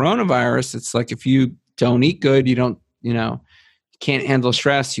process to coronavirus. It's like if you don't eat good, you don't, you can't handle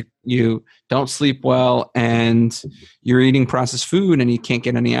stress, you don't sleep well, and you're eating processed food and you can't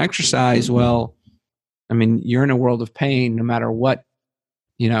get any exercise. Well, I mean, you're in a world of pain no matter what.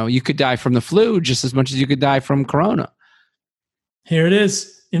 You could die from the flu just as much as you could die from corona. Here it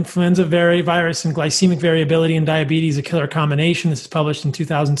is. Influenza virus and glycemic variability in diabetes, a killer combination. This is published in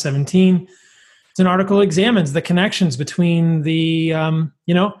 2017. It's an article that examines the connections between the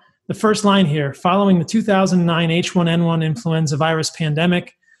first line here, following the 2009 H1N1 influenza virus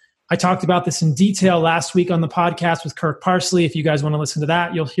pandemic. I talked about this in detail last week on the podcast with Kirk Parsley. If you guys want to listen to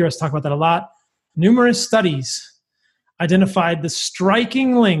that, you'll hear us talk about that a lot. Numerous studies identified the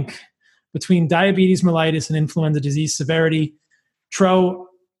striking link between diabetes mellitus and influenza disease severity. Tro,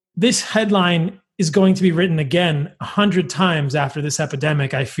 this headline is going to be written again 100 times after this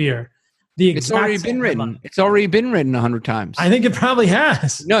epidemic, I fear. It's already been written. It's already been written 100 times. I think it probably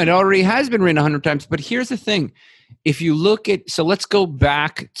has. No, it already has been written 100 times. But here's the thing. If you look at, so let's go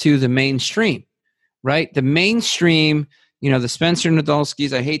back to the mainstream, right? The mainstream, the Spencer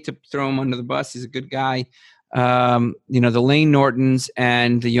Nadolskis, I hate to throw him under the bus. He's a good guy. The Lane Nortons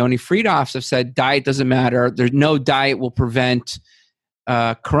and the Yoni Freedhoffs have said diet doesn't matter. There's no diet will prevent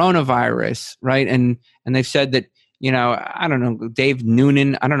coronavirus, right? And they've said that, I don't know, Dave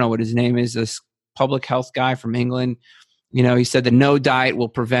Noonan, I don't know what his name is, this public health guy from England. He said that no diet will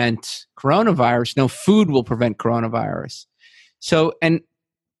prevent coronavirus, no food will prevent coronavirus. So, and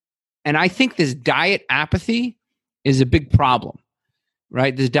I think this diet apathy is a big problem,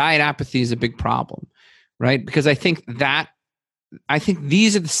 right? This diet apathy is a big problem, right? Because I think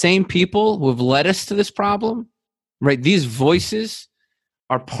these are the same people who have led us to this problem, right? These voices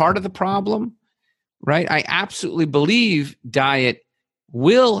are part of the problem, right? I absolutely believe diet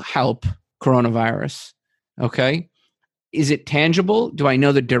will help coronavirus. Okay. Is it tangible? Do I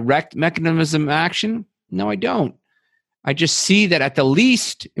know the direct mechanism of action? No, I don't. I just see that at the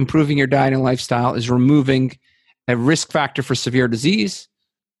least improving your diet and lifestyle is removing a risk factor for severe disease,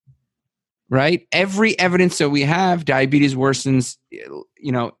 right? Every evidence that we have, diabetes worsens,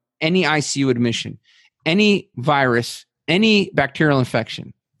 any ICU admission, any virus, any bacterial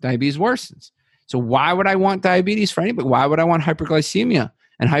infection, diabetes worsens. So why would I want diabetes for anybody? Why would I want hyperglycemia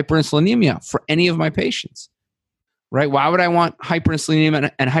and hyperinsulinemia for any of my patients? Right? Why would I want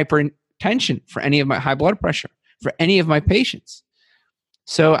hyperinsulinemia and hypertension for any of my high blood pressure for any of my patients?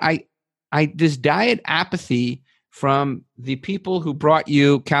 So I this diet apathy from the people who brought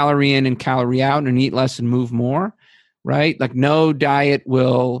you calorie in and calorie out and eat less and move more, right? Like no diet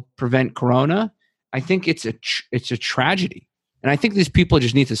will prevent corona. I think it's a tragedy. And I think these people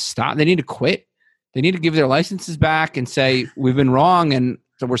just need to stop. They need to quit. They need to give their licenses back and say, we've been wrong and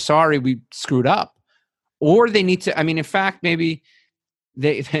so we're sorry we screwed up. Or they need to, in fact, maybe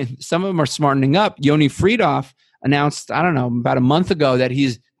some of them are smartening up. Yoni Freedhoff announced, I don't know, about a month ago that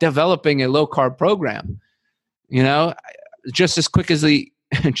he's developing a low carb program. Just as quickly as he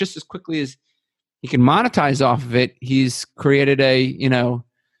can monetize off of it, he's created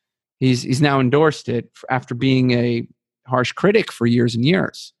he's now endorsed it after being a harsh critic for years and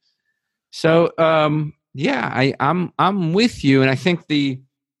years. So I'm with you, and I think the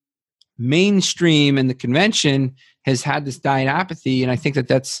mainstream and the convention has had this diet apathy, and I think that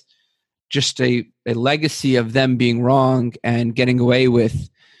that's just a legacy of them being wrong and getting away with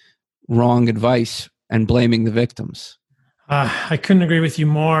wrong advice and blaming the victims. I couldn't agree with you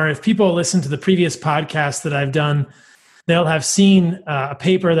more. If people listen to the previous podcast that I've done, they'll have seen a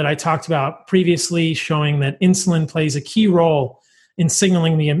paper that I talked about previously showing that insulin plays a key role in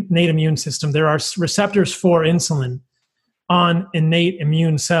signaling the innate immune system. There are receptors for insulin on innate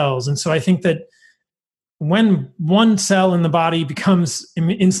immune cells. And so I think that when one cell in the body becomes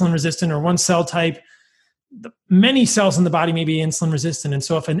insulin resistant or one cell type, many cells in the body may be insulin resistant. And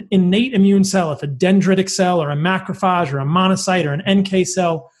so if an innate immune cell, if a dendritic cell or a macrophage or a monocyte or an NK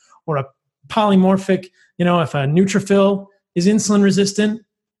cell or a polymorphic, if a neutrophil is insulin resistant,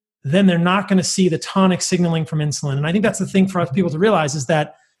 then they're not going to see the tonic signaling from insulin. And I think that's the thing for us people to realize is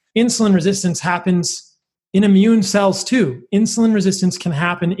that insulin resistance happens in immune cells too. Insulin resistance can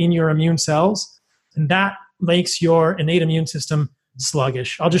happen in your immune cells, and that makes your innate immune system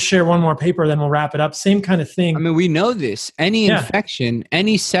sluggish. I'll just share one more paper, then we'll wrap it up. Same kind of thing. We know this. Any infection,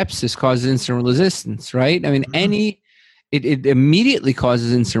 any sepsis causes insulin resistance, right? It immediately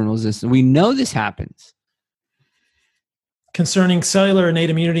causes insulin resistance. We know this happens. Concerning cellular innate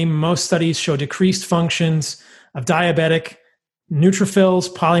immunity, most studies show decreased functions of diabetic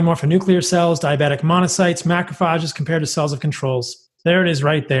neutrophils, polymorphonuclear cells, diabetic monocytes, macrophages compared to cells of controls. There it is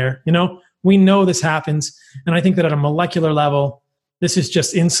right there. We know this happens. And I think that at a molecular level, this is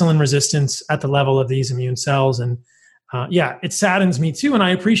just insulin resistance at the level of these immune cells. And it saddens me too. And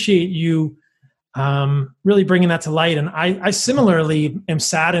I appreciate you really bringing that to light. And I similarly am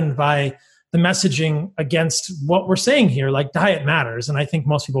saddened by the messaging against what we're saying here, like diet matters. And I think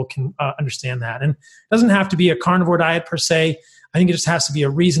most people can understand that. And it doesn't have to be a carnivore diet per se. I think it just has to be a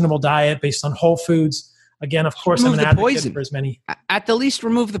reasonable diet based on whole foods. Again, of course, I'm an advocate for as many. At the least,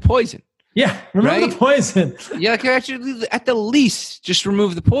 remove the poison. Yeah, remove the poison. Yeah, actually, at the least, just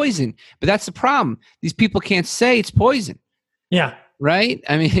remove the poison. But that's the problem. These people can't say it's poison. Yeah. Right?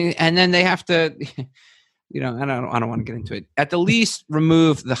 I mean, and then they have to, I don't want to get into it. At the least,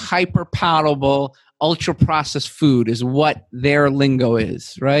 remove the hyper-palatable, ultra-processed food is what their lingo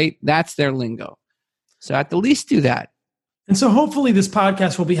is, right? That's their lingo. So at the least do that. And so hopefully this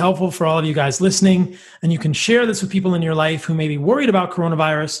podcast will be helpful for all of you guys listening, and you can share this with people in your life who may be worried about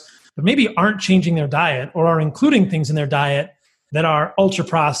coronavirus, but maybe aren't changing their diet or are including things in their diet that are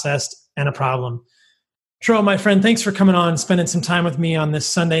ultra-processed and a problem. Tro, my friend, thanks for coming on, spending some time with me on this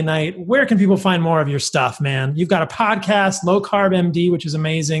Sunday night. Where can people find more of your stuff, man? You've got a podcast, Low Carb MD, which is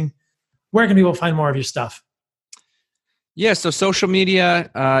amazing. Where can people find more of your stuff? Yeah, so social media,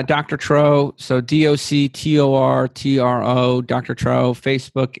 Dr. Tro, so DocTro, Dr. Tro,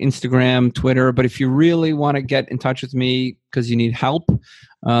 Facebook, Instagram, Twitter. But if you really want to get in touch with me because you need help,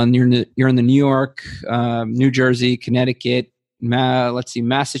 you're in the New York, New Jersey, Connecticut,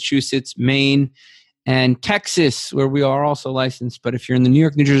 Massachusetts, Maine, and Texas, where we are also licensed. But if you're in the New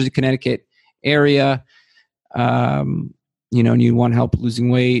York, New Jersey, Connecticut area, and you want help losing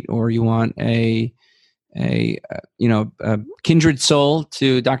weight, or you want a kindred soul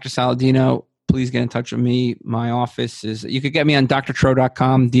to Dr. Saladino, please get in touch with me. My office you could get me on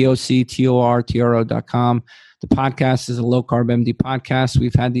drtro.com, DocTortro.com. The podcast is a Low Carb MD podcast.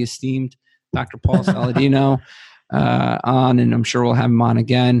 We've had the esteemed Dr. Paul Saladino on, and I'm sure we'll have him on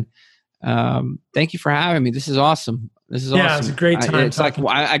again. Thank you for having me. This is awesome. Yeah, it's a great time. It's like,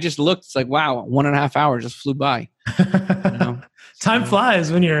 I just looked, it's like, wow, 1.5 hours just flew by. Time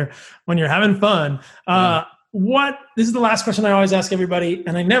flies when you're having fun. This is the last question I always ask everybody,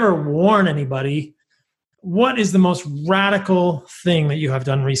 and I never warn anybody. What is the most radical thing that you have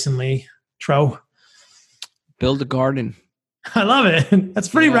done recently, Tro? Build a garden. I love it. That's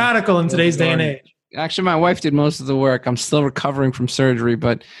pretty radical in today's day and age. Actually, my wife did most of the work. I'm still recovering from surgery,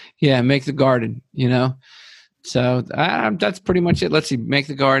 but yeah, make the garden, So that's pretty much it. Let's see, make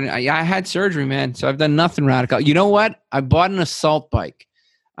the garden. I had surgery, man, so I've done nothing radical. You know what? I bought an assault bike.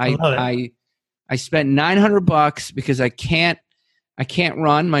 I spent $900 because I can't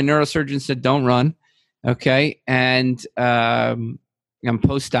run. My neurosurgeon said don't run. Okay, and I'm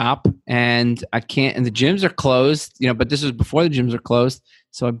post-op, and I can't. And the gyms are closed. But this was before the gyms are closed.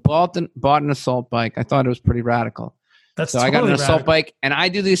 So I bought an assault bike. I thought it was pretty radical. I got an assault bike, and I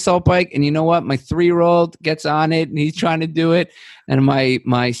do the assault bike, and you know what? My 3-year-old gets on it, and he's trying to do it, and my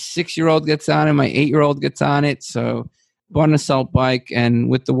 6-year-old gets on it, my 8-year-old gets on it. So bought an assault bike, and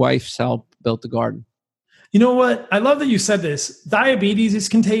with the wife's help, built the garden. You know what? I love that you said this. Diabetes is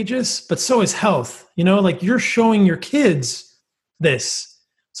contagious, but so is health. Like you're showing your kids this.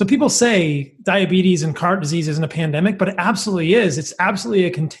 So people say diabetes and heart disease isn't a pandemic, but it absolutely is. It's absolutely a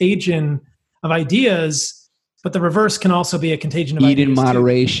contagion of ideas. But the reverse can also be a contagion of ideas. Eat in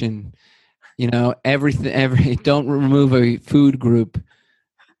moderation. Don't remove a food group.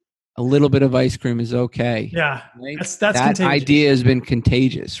 A little bit of ice cream is okay. Yeah. Right? That's that contagious. idea has been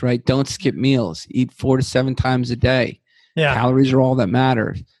contagious, right? Don't skip meals. Eat 4 to 7 times a day. Yeah. Calories are all that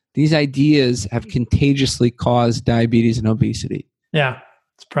matter. These ideas have contagiously caused diabetes and obesity. Yeah.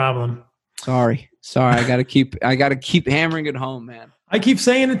 It's a problem. Sorry. I gotta keep hammering it home, man. I keep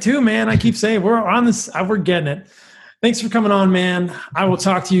saying it too, man. I keep saying we're on this. We're getting it. Thanks for coming on, man. I will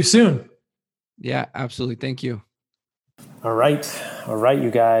talk to you soon. Yeah, absolutely. Thank you. All right,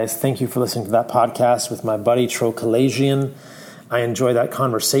 you guys. Thank you for listening to that podcast with my buddy Tro Kalayjian. I enjoy that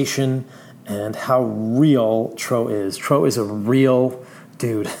conversation and how real Tro is. Tro is a real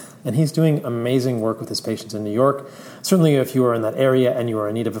dude, and he's doing amazing work with his patients in New York. Certainly, if you are in that area and you are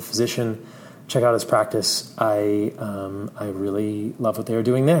in need of a physician, check out his practice. I really love what they are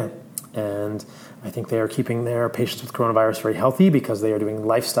doing there. And I think they are keeping their patients with coronavirus very healthy because they are doing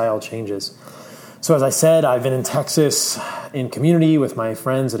lifestyle changes. So as I said, I've been in Texas in community with my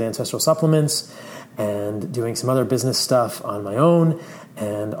friends at Ancestral Supplements and doing some other business stuff on my own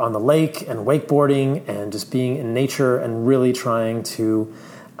and on the lake and wakeboarding and just being in nature and really trying to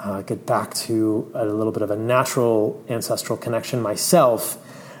get back to a little bit of a natural ancestral connection myself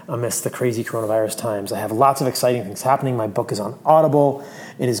amidst the crazy coronavirus times. I have lots of exciting things happening. My book is on Audible.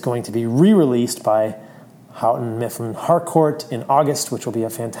 It is going to be re-released by Houghton Mifflin Harcourt in August, which will be a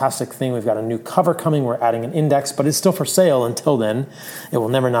fantastic thing. We've got a new cover coming. We're adding an index, but it's still for sale until then. It will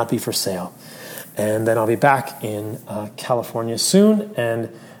never not be for sale. And then I'll be back in California soon. And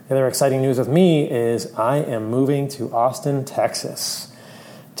the other exciting news with me is I am moving to Austin, Texas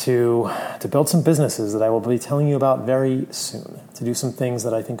to build some businesses that I will be telling you about very soon, to do some things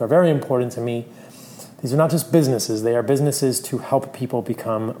that I think are very important to me. These are not just businesses. They are businesses to help people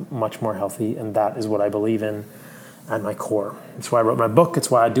become much more healthy, and that is what I believe in at my core. It's why I wrote my book.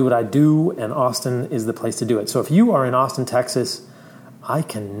 It's why I do what I do, and Austin is the place to do it. So if you are in Austin, Texas, I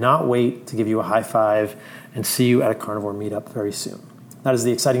cannot wait to give you a high five and see you at a carnivore meetup very soon. That is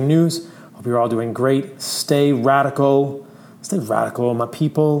the exciting news. Hope you're all doing great. Stay radical. Stay radical, my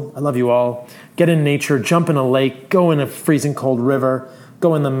people. I love you all. Get in nature, jump in a lake, go in a freezing cold river,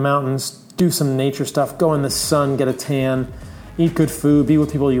 go in the mountains, do some nature stuff, go in the sun, get a tan, eat good food, be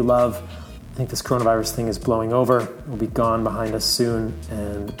with people you love. I think this coronavirus thing is blowing over. It will be gone behind us soon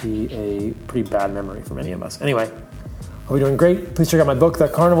and be a pretty bad memory for many of us. Anyway, hope you're doing great. Please check out my book, The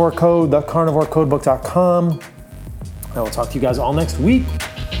Carnivore Code, thecarnivorecodebook.com. I will talk to you guys all next week.